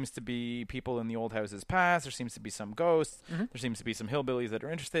that there seems to be people in the old house's past. There seems to be some ghosts. Mm-hmm. There seems to be some hillbillies that are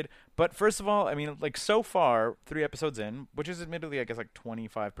interested. But first of all, I mean, like so far, 3 episodes in, which is admittedly, I guess, like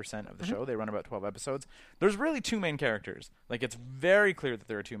 25% of the show. They run about 12 episodes. There's really 2 main characters. Like it's very clear that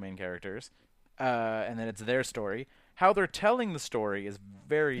there are 2 main characters, and that it's their story. How they're telling the story is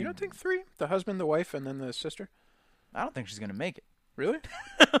very. You don't think 3? The husband, the wife, and then the sister? I don't think she's gonna make it. Really?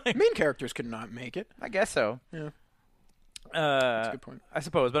 Main characters could not make it. I guess so. Yeah. That's a good point. I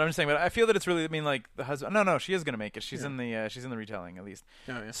suppose, but I'm just saying. But I feel that it's really. I mean, like the husband. No, she is gonna make it. She's in the. She's in the retelling at least.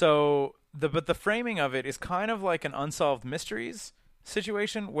 Oh, yeah. So the framing of it is kind of like an unsolved mysteries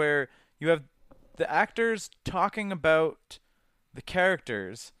situation where you have the actors talking about the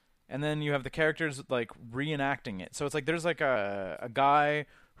characters, and then you have the characters like reenacting it. So it's like there's like a guy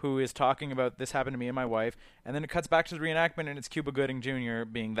who is talking about this happened to me and my wife, and then it cuts back to the reenactment, and it's Cuba Gooding Jr.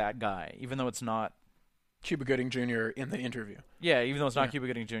 being that guy, even though it's not. Cuba Gooding Jr. in the interview. Yeah, even though it's not Cuba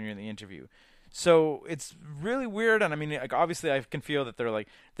Gooding Jr. in the interview. So it's really weird, and I mean, like obviously, I can feel that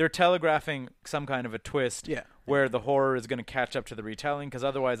they're telegraphing some kind of a twist, Yeah. where the horror is going to catch up to the retelling. Because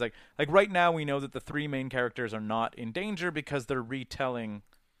otherwise, like right now, we know that the 3 main characters are not in danger because they're retelling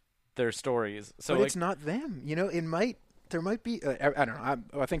their stories. So But like, it's not them. You know, there might be. I don't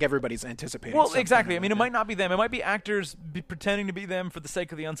know. I think everybody's anticipating. well, something exactly. I like mean, it that. might not be them. It might be actors pretending to be them for the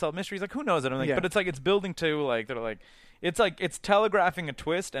sake of the unsolved mysteries. Like, who knows? I don't think. Yeah. But it's like it's building to like they're like it's telegraphing a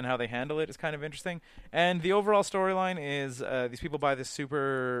twist, and how they handle it is kind of interesting. And the overall storyline is these people buy this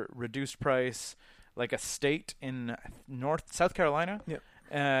super reduced price like estate in South Carolina. Yeah.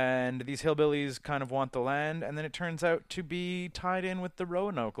 And these hillbillies kind of want the land, and then it turns out to be tied in with the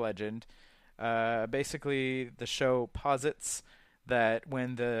Roanoke legend. Basically, the show posits that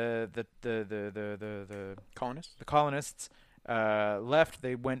when the Colonists. left,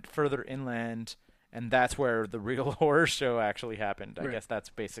 they went further inland, and that's where the real horror show actually happened. I Right. guess that's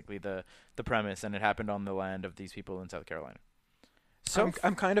basically the premise, and it happened on the land of these people in South Carolina.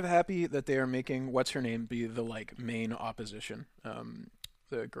 I'm kind of happy that they are making what's her name be the like main opposition.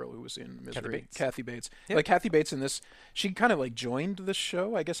 The girl who was in Misery, Kathy Bates. Yep. Like Kathy Bates in this, she kind of like joined the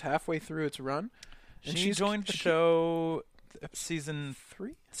show, I guess, halfway through its run. And she joined the show season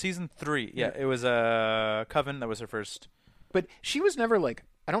 3. Season 3, yeah. It was Coven. That was her first. But she was never like.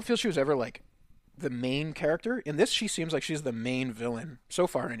 I don't feel she was ever like the main character. In this, she seems like she's the main villain so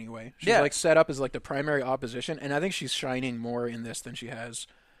far. Anyway, she's like set up as like the primary opposition, and I think she's shining more in this than she has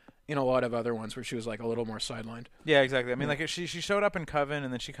in a lot of other ones where she was like a little more sidelined. Yeah, exactly. I mean, like she showed up in Coven,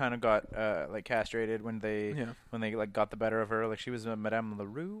 and then she kind of got like castrated when they like got the better of her. Like she was Madame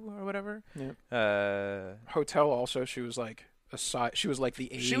LaRue or whatever. Yeah. Hotel also, she was like a side. She was like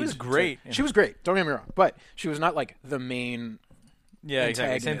the aide. She was great. She was great. Don't get me wrong, but she was not like the main. Yeah,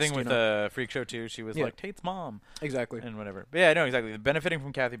 exactly. Same thing with Freak Show 2. She was like Tate's mom. Exactly. And whatever. But yeah, no, exactly. Benefiting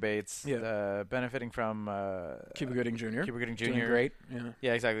from Kathy Bates. Yeah. Benefiting from Cuba Gooding Jr. Doing great. Yeah.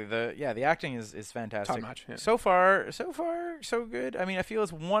 Yeah, exactly. The acting is fantastic. Top notch. Yeah. So far, so good. I mean, I feel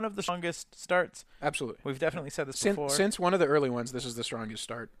it's one of the strongest starts. Absolutely. We've definitely said this before. Since one of the early ones, this is the strongest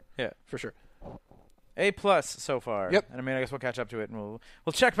start. Yeah, for sure. A+ so far. Yep. And I mean, I guess we'll catch up to it, and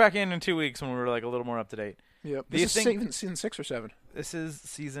we'll check back in 2 weeks when we're like a little more up to date. Yep. This is season 6 or 7? This is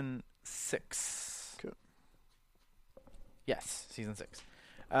season 6. Cool. Yes, season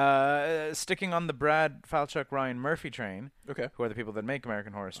 6. Sticking on the Brad Falchuk, Ryan Murphy train, who are the people that make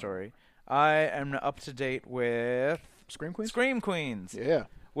American Horror Story, I am up to date with Scream Queens? Scream Queens. Yeah.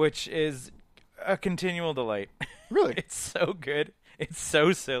 Which is a continual delight. Really? It's so good. It's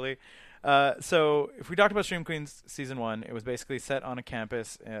so silly. So if we talked about Scream Queens season 1, it was basically set on a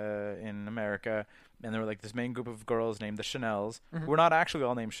campus in America, and there were like this main group of girls named the Chanels, who were not actually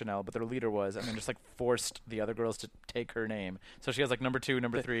all named Chanel, but their leader was, and then just like forced the other girls to take her name. So she has like number 2,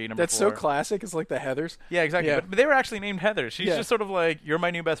 number 3, number 4. That's so classic. It's like the Heathers. Yeah, exactly. Yeah. But they were actually named Heather. She's just sort of like, you're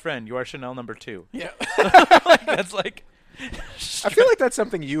my new best friend. You are Chanel number 2. Yeah. Like, that's like. I feel like that's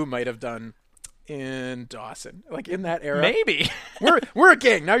something you might have done in Dawson, like in that era. Maybe. we're a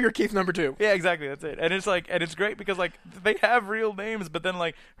gang. Now you're Keith number 2. Yeah, exactly. That's it. And it's like, and it's great because like they have real names, but then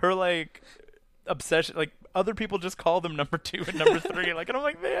like her like obsession, like other people just call them number 2 and number 3. Like, and I'm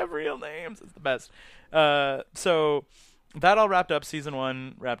like, they have real names. It's the best. So that all wrapped up. Season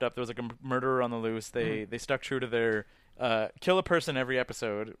 1 wrapped up. There was like a murderer on the loose. They stuck true to their kill a person every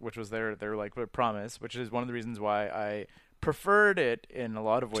episode, which was their like promise, which is one of the reasons why I preferred it in a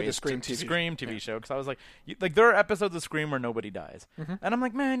lot of ways to the Scream TV show, because I was like there are episodes of Scream where nobody dies, and I'm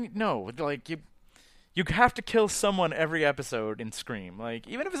like, man, no, like you have to kill someone every episode in Scream, like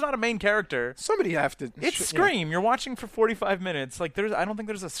even if it's not a main character, somebody have to. It's Scream. You're watching for 45 minutes. Like I don't think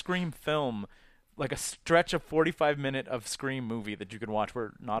there's a Scream film, like a stretch of 45-minute of Scream movie that you can watch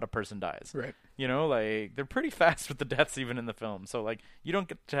where not a person dies. Right. You know, like they're pretty fast with the deaths even in the film, so like you don't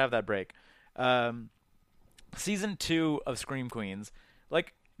get to have that break. Season 2 of Scream Queens,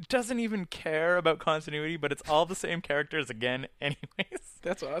 like, doesn't even care about continuity, but it's all the same characters again anyways.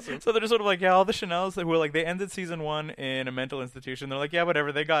 That's awesome. So they're just sort of like, yeah, all the Chanels who were like, they ended season 1 in a mental institution. They're like, yeah,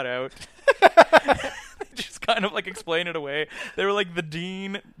 whatever, they got out. They just kind of like explain it away. They were like, the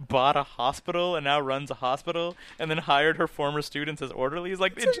dean bought a hospital and now runs a hospital and then hired her former students as orderlies.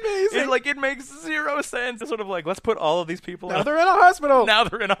 Like, it's amazing. It makes zero sense. It's sort of like, let's put all of these people now they're in a hospital. Now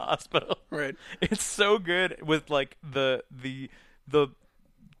they're in a hospital. Right. It's so good with like the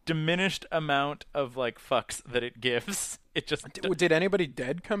diminished amount of like fucks that it gives. It just did anybody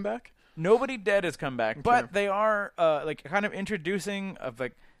dead come back? Nobody dead has come back, but they are like kind of introducing of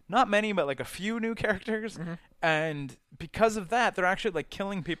like not many, but like a few new characters, and because of that, they're actually like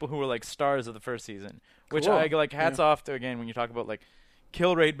killing people who were like stars of the first season, which I like hats off to. Again, when you talk about like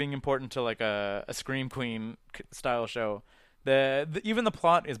kill rate being important to like a Scream Queen style show, even the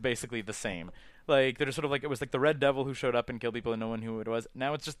plot is basically the same. Like they're just sort of like, it was like the Red Devil who showed up and killed people and no one knew who it was.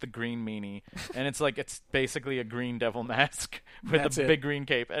 Now it's just the Green Meanie, and it's like it's basically a Green Devil mask with a big green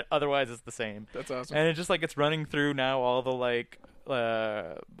cape. Otherwise, it's the same. That's awesome. And it's just like it's running through now all the like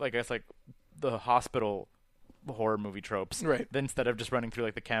I guess like the hospital horror movie tropes, right? Instead of just running through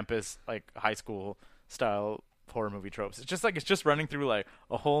like the campus like high school style horror movie tropes. It's just running through like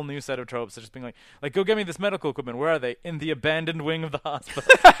a whole new set of tropes. It's just being like go get me this medical equipment. Where are they? In the abandoned wing of the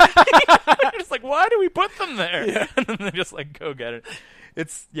hospital. You're just like, why do we put them there? Yeah. And then they just like go get it.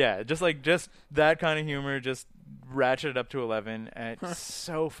 It's just that kind of humor, just ratcheted up to 11, and it's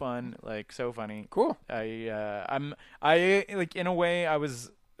so fun, like so funny. Cool. I like in a way I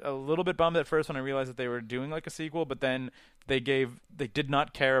was a little bit bummed at first when I realized that they were doing like a sequel, but then they did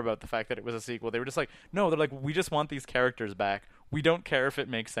not care about the fact that it was a sequel. They were just like, no, they're like, we just want these characters back. We don't care if it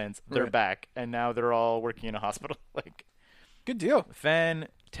makes sense. They're back, and now they're all working in a hospital. Like, Good deal.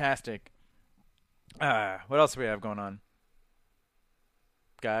 Fantastic. What else do we have going on?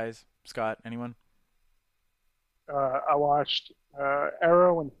 Guys, Scott, anyone? I watched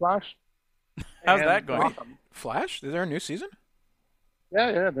Arrow and Flash. How's and that going? Gotham. Flash? Is there a new season?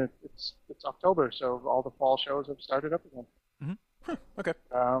 Yeah. It's October, so all the fall shows have started up again. Okay.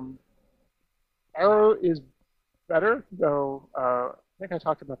 Arrow is better, though. I think I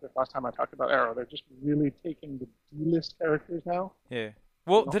talked about this last time I talked about Arrow. They're just really taking the D-list characters now. Yeah.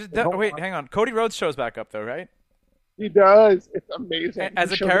 Well, wait, hang on. Cody Rhodes shows back up, though, right? He does. It's amazing. As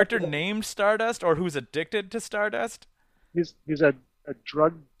He a shows character up in- named Stardust, or who's addicted to Stardust? He's a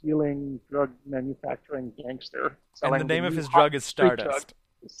drug-dealing, drug-manufacturing gangster. And selling the name of new his hot drug is street Stardust.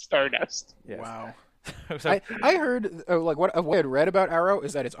 drug. Stardust. Yes. Wow. So, I heard what I had read about Arrow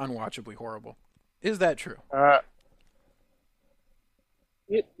is that it's unwatchably horrible. Is that true?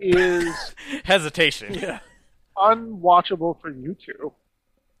 It is hesitation. Yeah. unwatchable for you two.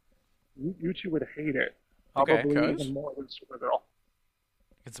 You two would hate it. Okay, Probably 'cause? even more than Supergirl.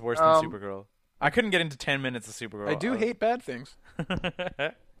 It's worse than Supergirl. I couldn't get into 10 minutes of Supergirl. I do hate bad things.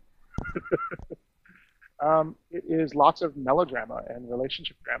 It is lots of melodrama and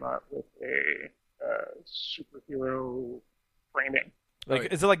relationship drama with a superhero framing.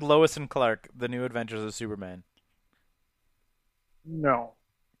 Like, is it like Lois and Clark, The New Adventures of Superman? No.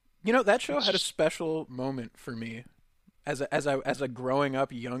 You know, that show had a special moment for me as a growing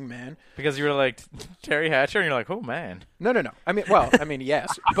up young man. Because you were like Terry Hatcher, and you're like, oh man. No. I mean,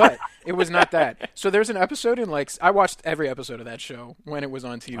 yes, but it was not that. So there's an episode in I watched every episode of that show when it was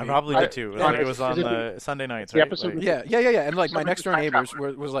on TV. I probably did too. It was on Sunday nights, the right? episode Like, with- Yeah. And like my Somebody next door time neighbors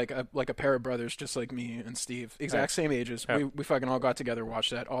traveler. was like a pair of brothers, just like me and Steve, exact same ages. Yeah. We fucking all got together, watched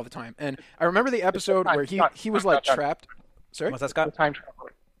that all the time. And I remember the episode time- where he was Scott, like Scott. trapped. Sorry, what's that, The Scott? time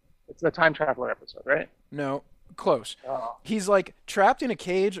traveler. It's the time traveler episode, right? no, close. Oh. He's like trapped in a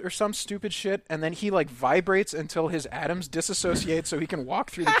cage or some stupid shit, and then he like vibrates until his atoms disassociate so he can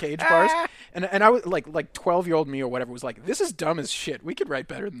walk through the cage bars. And I was like 12-year-old me or whatever was like, this is dumb as shit. We could write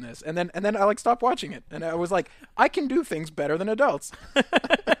better than this. And then I like stopped watching it, and I was like, I can do things better than adults.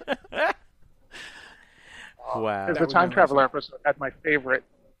 Wow. Because the would time be traveler episode had my favorite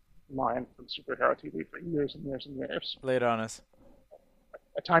line from superhero TV for years and years and years. Lay it on us.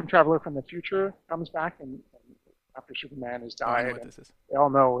 A time traveler from the future comes back and after Superman has Oh, I died, know what and this is. they all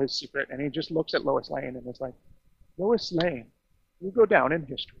know his secret, and he just looks at Lois Lane and is like, Lois Lane, you go down in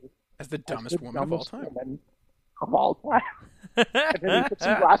history As the as dumbest the woman of all dumbest time. woman of all time. And then he puts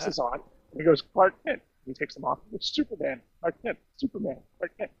some glasses on, and he goes, Clark Kent. He takes them off. It's Superman. Clark Kent. Superman.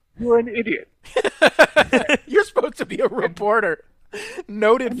 Clark Kent. You're an idiot. You're supposed to be a reporter,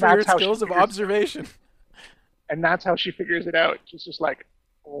 noted And for your that's how she skills of figures- observation. And that's how she figures it out. She's just like,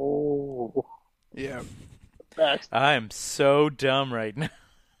 oh, Yeah. best. I am so dumb right now.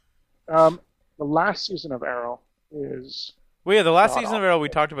 The last season of Arrow is Well, yeah, the last God season of awful. Arrow, we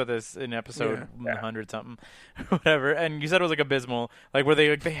talked about this in episode Yeah. 100 something, whatever, and you said it was like abysmal, like where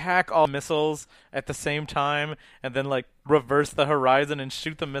they hack all missiles at the same time and then like reverse the horizon and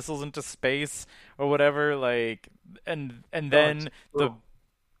shoot the missiles into space or whatever, like, and then it's the brutal.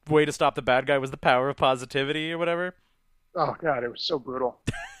 way to stop the bad guy was the power of positivity or whatever. Oh god, it was so brutal.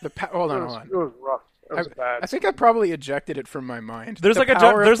 Hold It on, was, hold on. it was rough. It was bad. I think I probably ejected it from my mind. There's The like a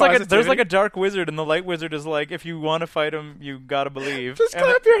power of there's like positivity. a dark wizard, and the light wizard is like, if you want to fight him, you gotta believe. Just And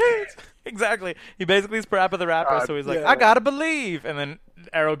clap your hands. Exactly. He basically is Parappa the Rapper, God, so he's like, yeah. I gotta believe, and then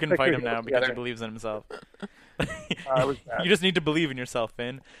Arrow can They fight him couldn't now work because he together. believes in himself. It was bad. You just need to believe in yourself,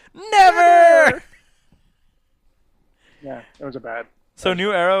 Finn. Never. Yeah, it was a bad. So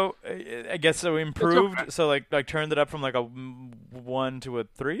new Arrow, I guess, so improved. okay. So like turned it up from like a 1 to a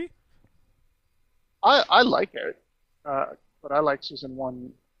 3. I like it, but I like season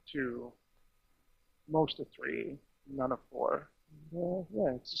 1, 2, most of 3, none of 4.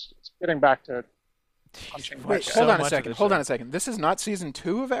 Yeah, it's getting back to punching. Wait, back Wait, at so hold on a much of second. this Hold show. on a second. This is not season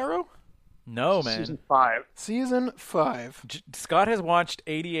 2 of Arrow? No, man. Season 5. Season 5. Scott has watched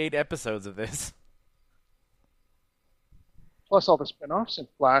 88 episodes of this. Plus all the spin-offs and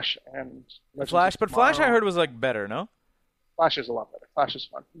Flash and Legends Flash, of but Flash I Tomorrow. heard was like better, no? Flash is a lot better. Flash is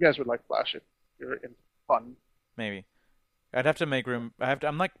fun. You guys would like Flash if you're in fun. Maybe. I'd have to make room.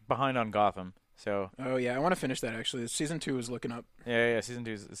 I'm like behind on Gotham, so Oh, yeah. I want to finish that, actually. Season 2 is looking up. yeah. Season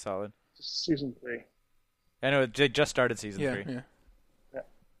 2 is solid. Season 3. I know they just started season Yeah, 3. yeah.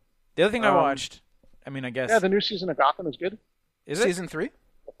 The other thing I Um, watched, I mean, I guess Yeah, the new season of Gotham is good. is it? Season 3?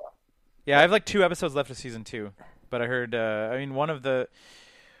 Yeah, I have like 2 episodes left of season 2, but I heard. I mean, one of the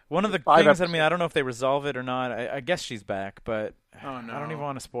One of the 5 things, I episodes. don't know if they resolve it or not. I guess she's back, but Oh, no. I don't even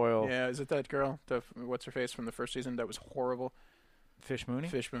want to spoil Yeah, is it that girl? What's her face from the first season? That was horrible. Fish Mooney.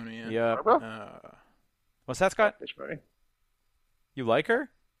 Fish Mooney, yeah. Yeah. Barbara? What's that, Scott? Fish Mooney. You like her?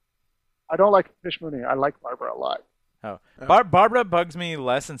 I don't like Fish Mooney. I like Barbara a lot. Oh, Barbara bugs me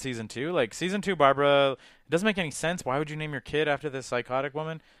less in season 2. Like season 2, Barbara, it doesn't make any sense. Why would you name your kid after this psychotic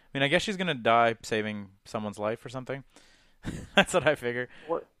woman? I mean, I guess she's gonna die saving someone's life or something. That's what I figure.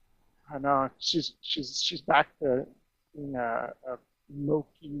 I know she's back to being a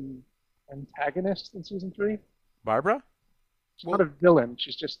low-key antagonist in season 3. Barbara? She's not a villain.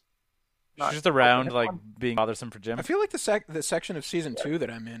 She's just She's just around, like, being bothersome for Jim. I feel like the section of season 2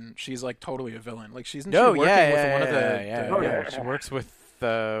 that I'm in, she's like totally a villain. Like she's No, working with one of the yeah. She works with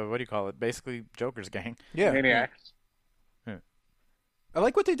what do you call it? Basically, Joker's gang. Yeah. maniacs. I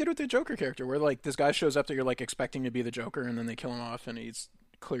like what they did with the Joker character, where like this guy shows up that you're like expecting to be the Joker, and then they kill him off, and he's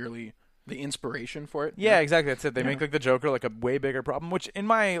clearly the inspiration for it. Yeah, exactly. That's it. They Yeah. make like the Joker like a way bigger problem, which in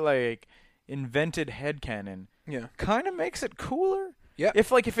my like invented headcanon Yeah. kind of makes it cooler. Yeah.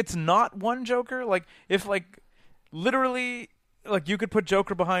 If it's not one Joker, like if like literally like you could put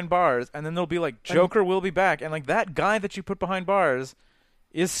Joker behind bars and then there'll be like Joker will be back and like that guy that you put behind bars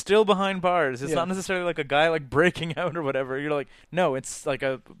is still behind bars. It's Yeah. not necessarily like a guy like breaking out or whatever. You're like, no, it's like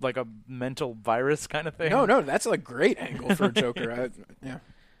a mental virus kind of thing. No, that's a great angle for a Joker.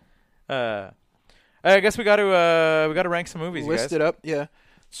 Yeah. I guess we got to rank some movies. you List guys. it up, yeah.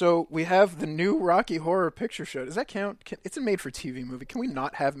 So we have the new Rocky Horror Picture Show. Does that count? It's a made-for-TV movie. Can we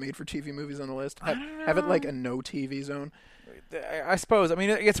not have made-for-TV movies on the list? Have it like a no TV zone? I suppose. I mean,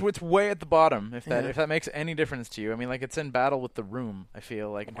 it's way at the bottom. If Yeah. that makes any difference to you. I mean, like it's in battle with The Room. I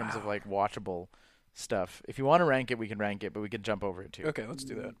feel like in terms of like watchable stuff. If you want to rank it, we can rank it, but we can jump over it too. Okay, let's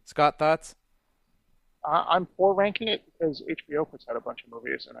do that. Scott, thoughts? I'm for ranking it because HBO puts out a bunch of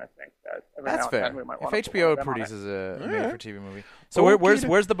movies, and I think that every That's now and fair. then we might If want to put one HBO of them on it. produces a All made right. for TV movie, so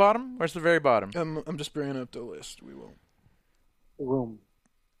where's the bottom? Where's the very bottom? I'm just bringing up the list. We will. The Room.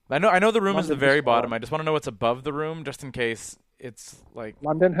 I know The Room is the London very Has bottom. Fallen. I just want to know what's above The Room, just in case it's like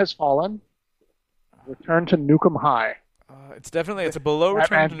London Has Fallen. Return to Nukem High. it's definitely a below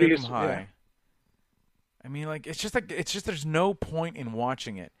Batman Return to Nukem Beast, High. yeah. I mean, like it's just there's no point in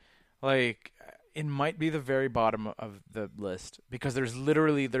watching it. Like it might be the very bottom of the list because there's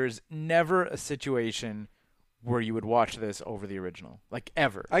never a situation where you would watch this over the original, like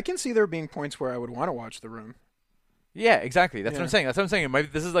ever. I can see there being points where I would want to watch The Room. Yeah, exactly. That's what Yeah. I'm saying. That's what I'm saying.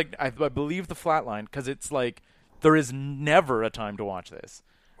 This is like I believe the flat line because it's like there is never a time to watch this.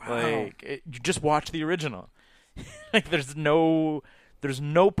 Wow. Like you just watch the original. Like there's no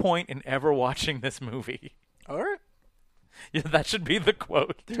point in ever watching this movie. All right. Yeah, that should be the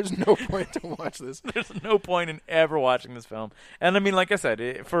quote. There's no point to watch this. There's no point in ever watching this film. And I mean, like I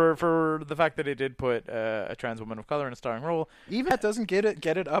said, for the fact that it did put a trans woman of color in a starring role, Even that doesn't get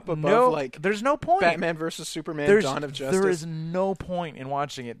it up above no, like there's no point. Batman versus Superman, Dawn of Justice. There is no point in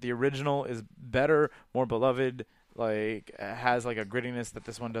watching it. The original is better, more beloved. Like has like a grittiness that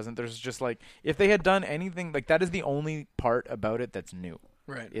this one doesn't. There's just like if they had done anything like that is the only part about it that's new.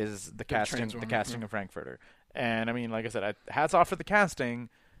 Right. Is the trans casting woman, yeah. of Frankfurter. And I mean, like I said, hats off for the casting,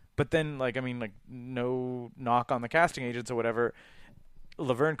 but then like I mean, like no knock on the casting agents or whatever.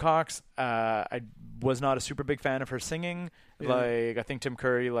 Laverne Cox, I was not a super big fan of her singing. Yeah. Like I think Tim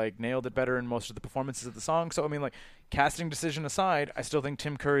Curry like nailed it better in most of the performances of the song. So I mean, like casting decision aside, I still think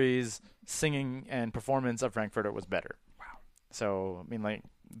Tim Curry's singing and performance of Frankfurter was better. Wow. So I mean, like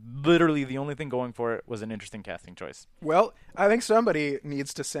literally the only thing going for it was an interesting casting choice. Well, I think somebody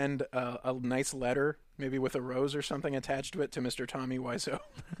needs to send a nice letter, maybe with a rose or something attached to it, to Mr. Tommy Wiseau.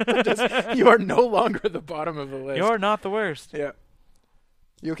 You are no longer the bottom of the list. You're not the worst. Yeah.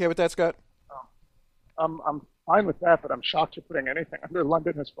 You okay with that, Scott? I'm fine with that, but I'm shocked you're putting anything under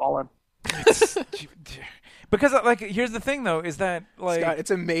London Has Fallen. Because like here's the thing though is that like Scott,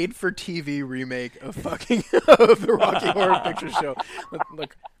 it's a made-for-TV remake of fucking of the Rocky Horror Picture Show.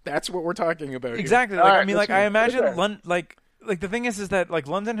 Look, that's what we're talking about. exactly All like I right, mean let's like I move imagine further. like the thing is that like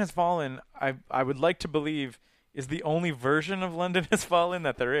London Has Fallen I would like to believe is the only version of London Has Fallen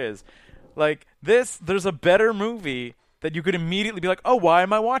that there is. Like there's a better movie that you could immediately be like, oh, why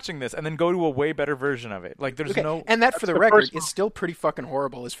am I watching this? And then go to a way better version of it. Like there's Okay, no and that, for the the record, first one. is still pretty fucking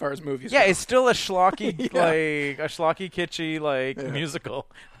horrible as far as movies yeah, go. it's still a schlocky Yeah. like a schlocky kitschy like Yeah. musical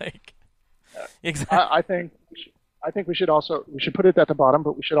like exactly. I think we should put it at the bottom,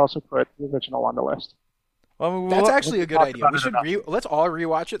 but we should also put the original on the list. Well, That's actually a good talk idea. about We it should enough. let's all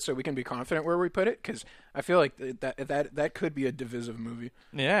rewatch it so we can be confident where we put it, because I feel like that could be a divisive movie.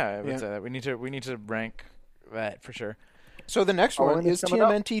 yeah, I would Yeah. say that we need to rank that for sure. So the next Halloween one is is coming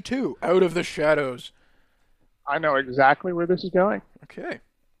up. TMNT 2, Out of the Shadows. I know exactly where this is going. Okay.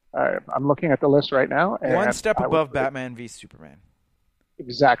 I'm looking at the list right now. And One step I would above put it Batman v Superman.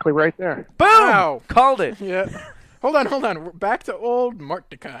 Exactly right there. Boom! Wow. Called it. Yeah. Hold on. We're back to old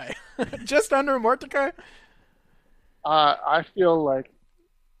Mordecai. Just under Mordecai? I feel like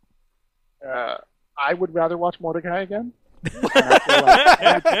I would rather watch Mordecai again. And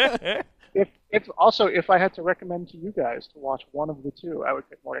I feel like if I had to recommend to you guys to watch one of the two, I would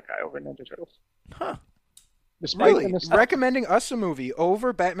pick Mordecai over Ninja Turtles. Huh. Despite Really? the nostalgia. Recommending us a movie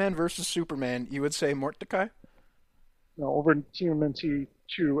over Batman versus Superman, you would say Mordecai? No, over TMNT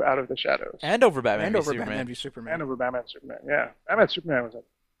 2 Out of the Shadows. And over Batman And v over Superman. Batman v Superman. And over Batman Superman. Yeah. Batman Superman was a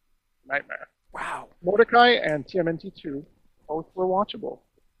nightmare. Wow. Mordecai and TMNT 2 both were watchable.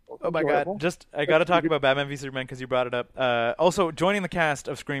 Both Oh my enjoyable. god! I got to talk about Batman v Superman because you brought it up. Also, joining the cast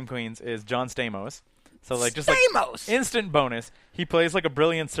of Scream Queens is John Stamos. So Stamos! Instant bonus. He plays like a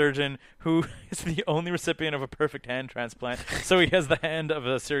brilliant surgeon who is the only recipient of a perfect hand transplant. So he has the hand of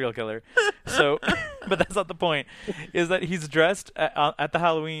a serial killer. So, but that's not the point. Is that he's dressed at the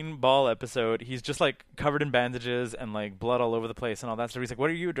Halloween ball episode. He's just like covered in bandages and like blood all over the place and all that stuff. He's like,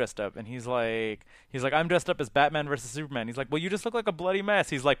 "What are you dressed up?" And he's like, "I'm dressed up as Batman versus Superman." He's like, "Well, you just look like a bloody mess."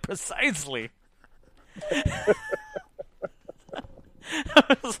 He's like, "Precisely."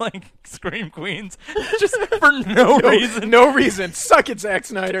 I was like, Scream Queens, just for no reason. No reason. Suck it, Zack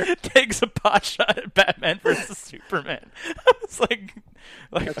Snyder. Takes a pot shot at Batman versus Superman. I was like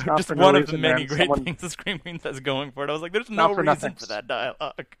That's not just for no one of the reason, many man. great Someone- things that Scream Queens has going for it. I was like, there's Not no for reason nothing. for that dialogue.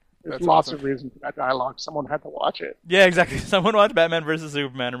 There's That's lots awesome. of reasons for that dialogue. Someone had to watch it. Yeah, exactly. Someone watched Batman versus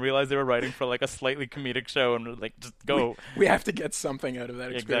Superman and realized they were writing for like a slightly comedic show and were like, just go. We have to get something out of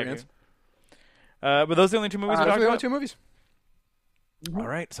that experience. Exactly. But those are the only two movies we Those are talked the only about? two movies. All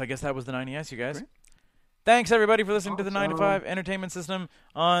right, so I guess that was the 9ES, you guys. Great. Thanks, everybody, for listening to the Awesome. 9 to 5 Entertainment System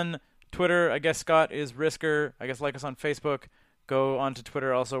on Twitter. I guess Scott is Risker. I guess like us on Facebook. Go on to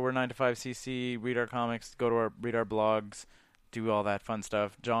Twitter. Also, we're 9 to 5 CC. Read our comics. Read our blogs. Do all that fun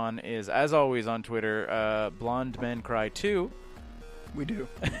stuff. John is, as always, on Twitter. Blonde Men Cry 2. We do.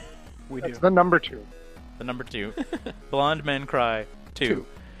 We That's do. the number 2. The number 2. Blonde Men Cry 2. Two.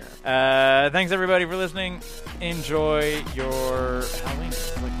 Thanks, everybody, for listening. Enjoy your Halloween.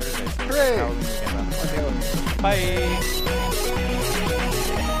 It's like Thursday. So Hooray. Halloween weekend. Bye.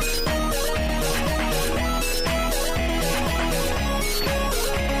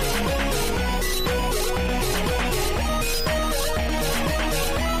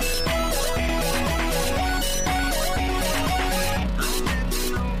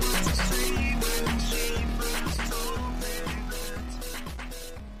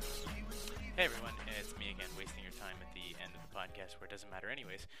 Hey everyone, it's me again, wasting your time at the end of the podcast where it doesn't matter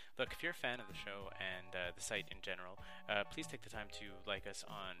anyways. Look, if you're a fan of the show and the site in general, please take the time to like us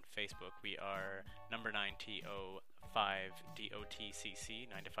on Facebook. We are number 9TO5DOTCC,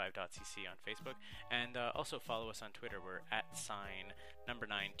 9to5.cc on Facebook. And also follow us on Twitter. We're at sign number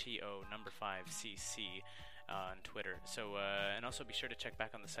 9TO number 5CC on Twitter. So, and also be sure to check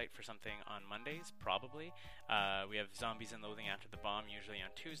back on the site for something on Mondays, probably. We have Zombies and Loathing After the Bomb, usually on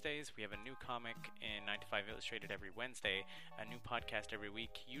Tuesdays. We have a new comic in 9 to 5 Illustrated every Wednesday, a new podcast every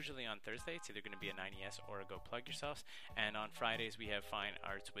week, usually on Thursday. It's either going to be a 9ES or a Go Plug Yourselves. And on Fridays, we have Fine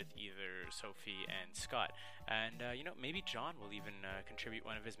Arts with either Sophie and Scott. And, maybe John will even contribute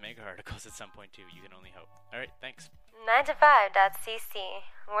one of his mega articles at some point, too. You can only hope. All right, thanks. 9to5.cc.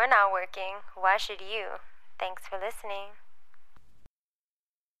 We're not working. Why should you? Thanks for listening.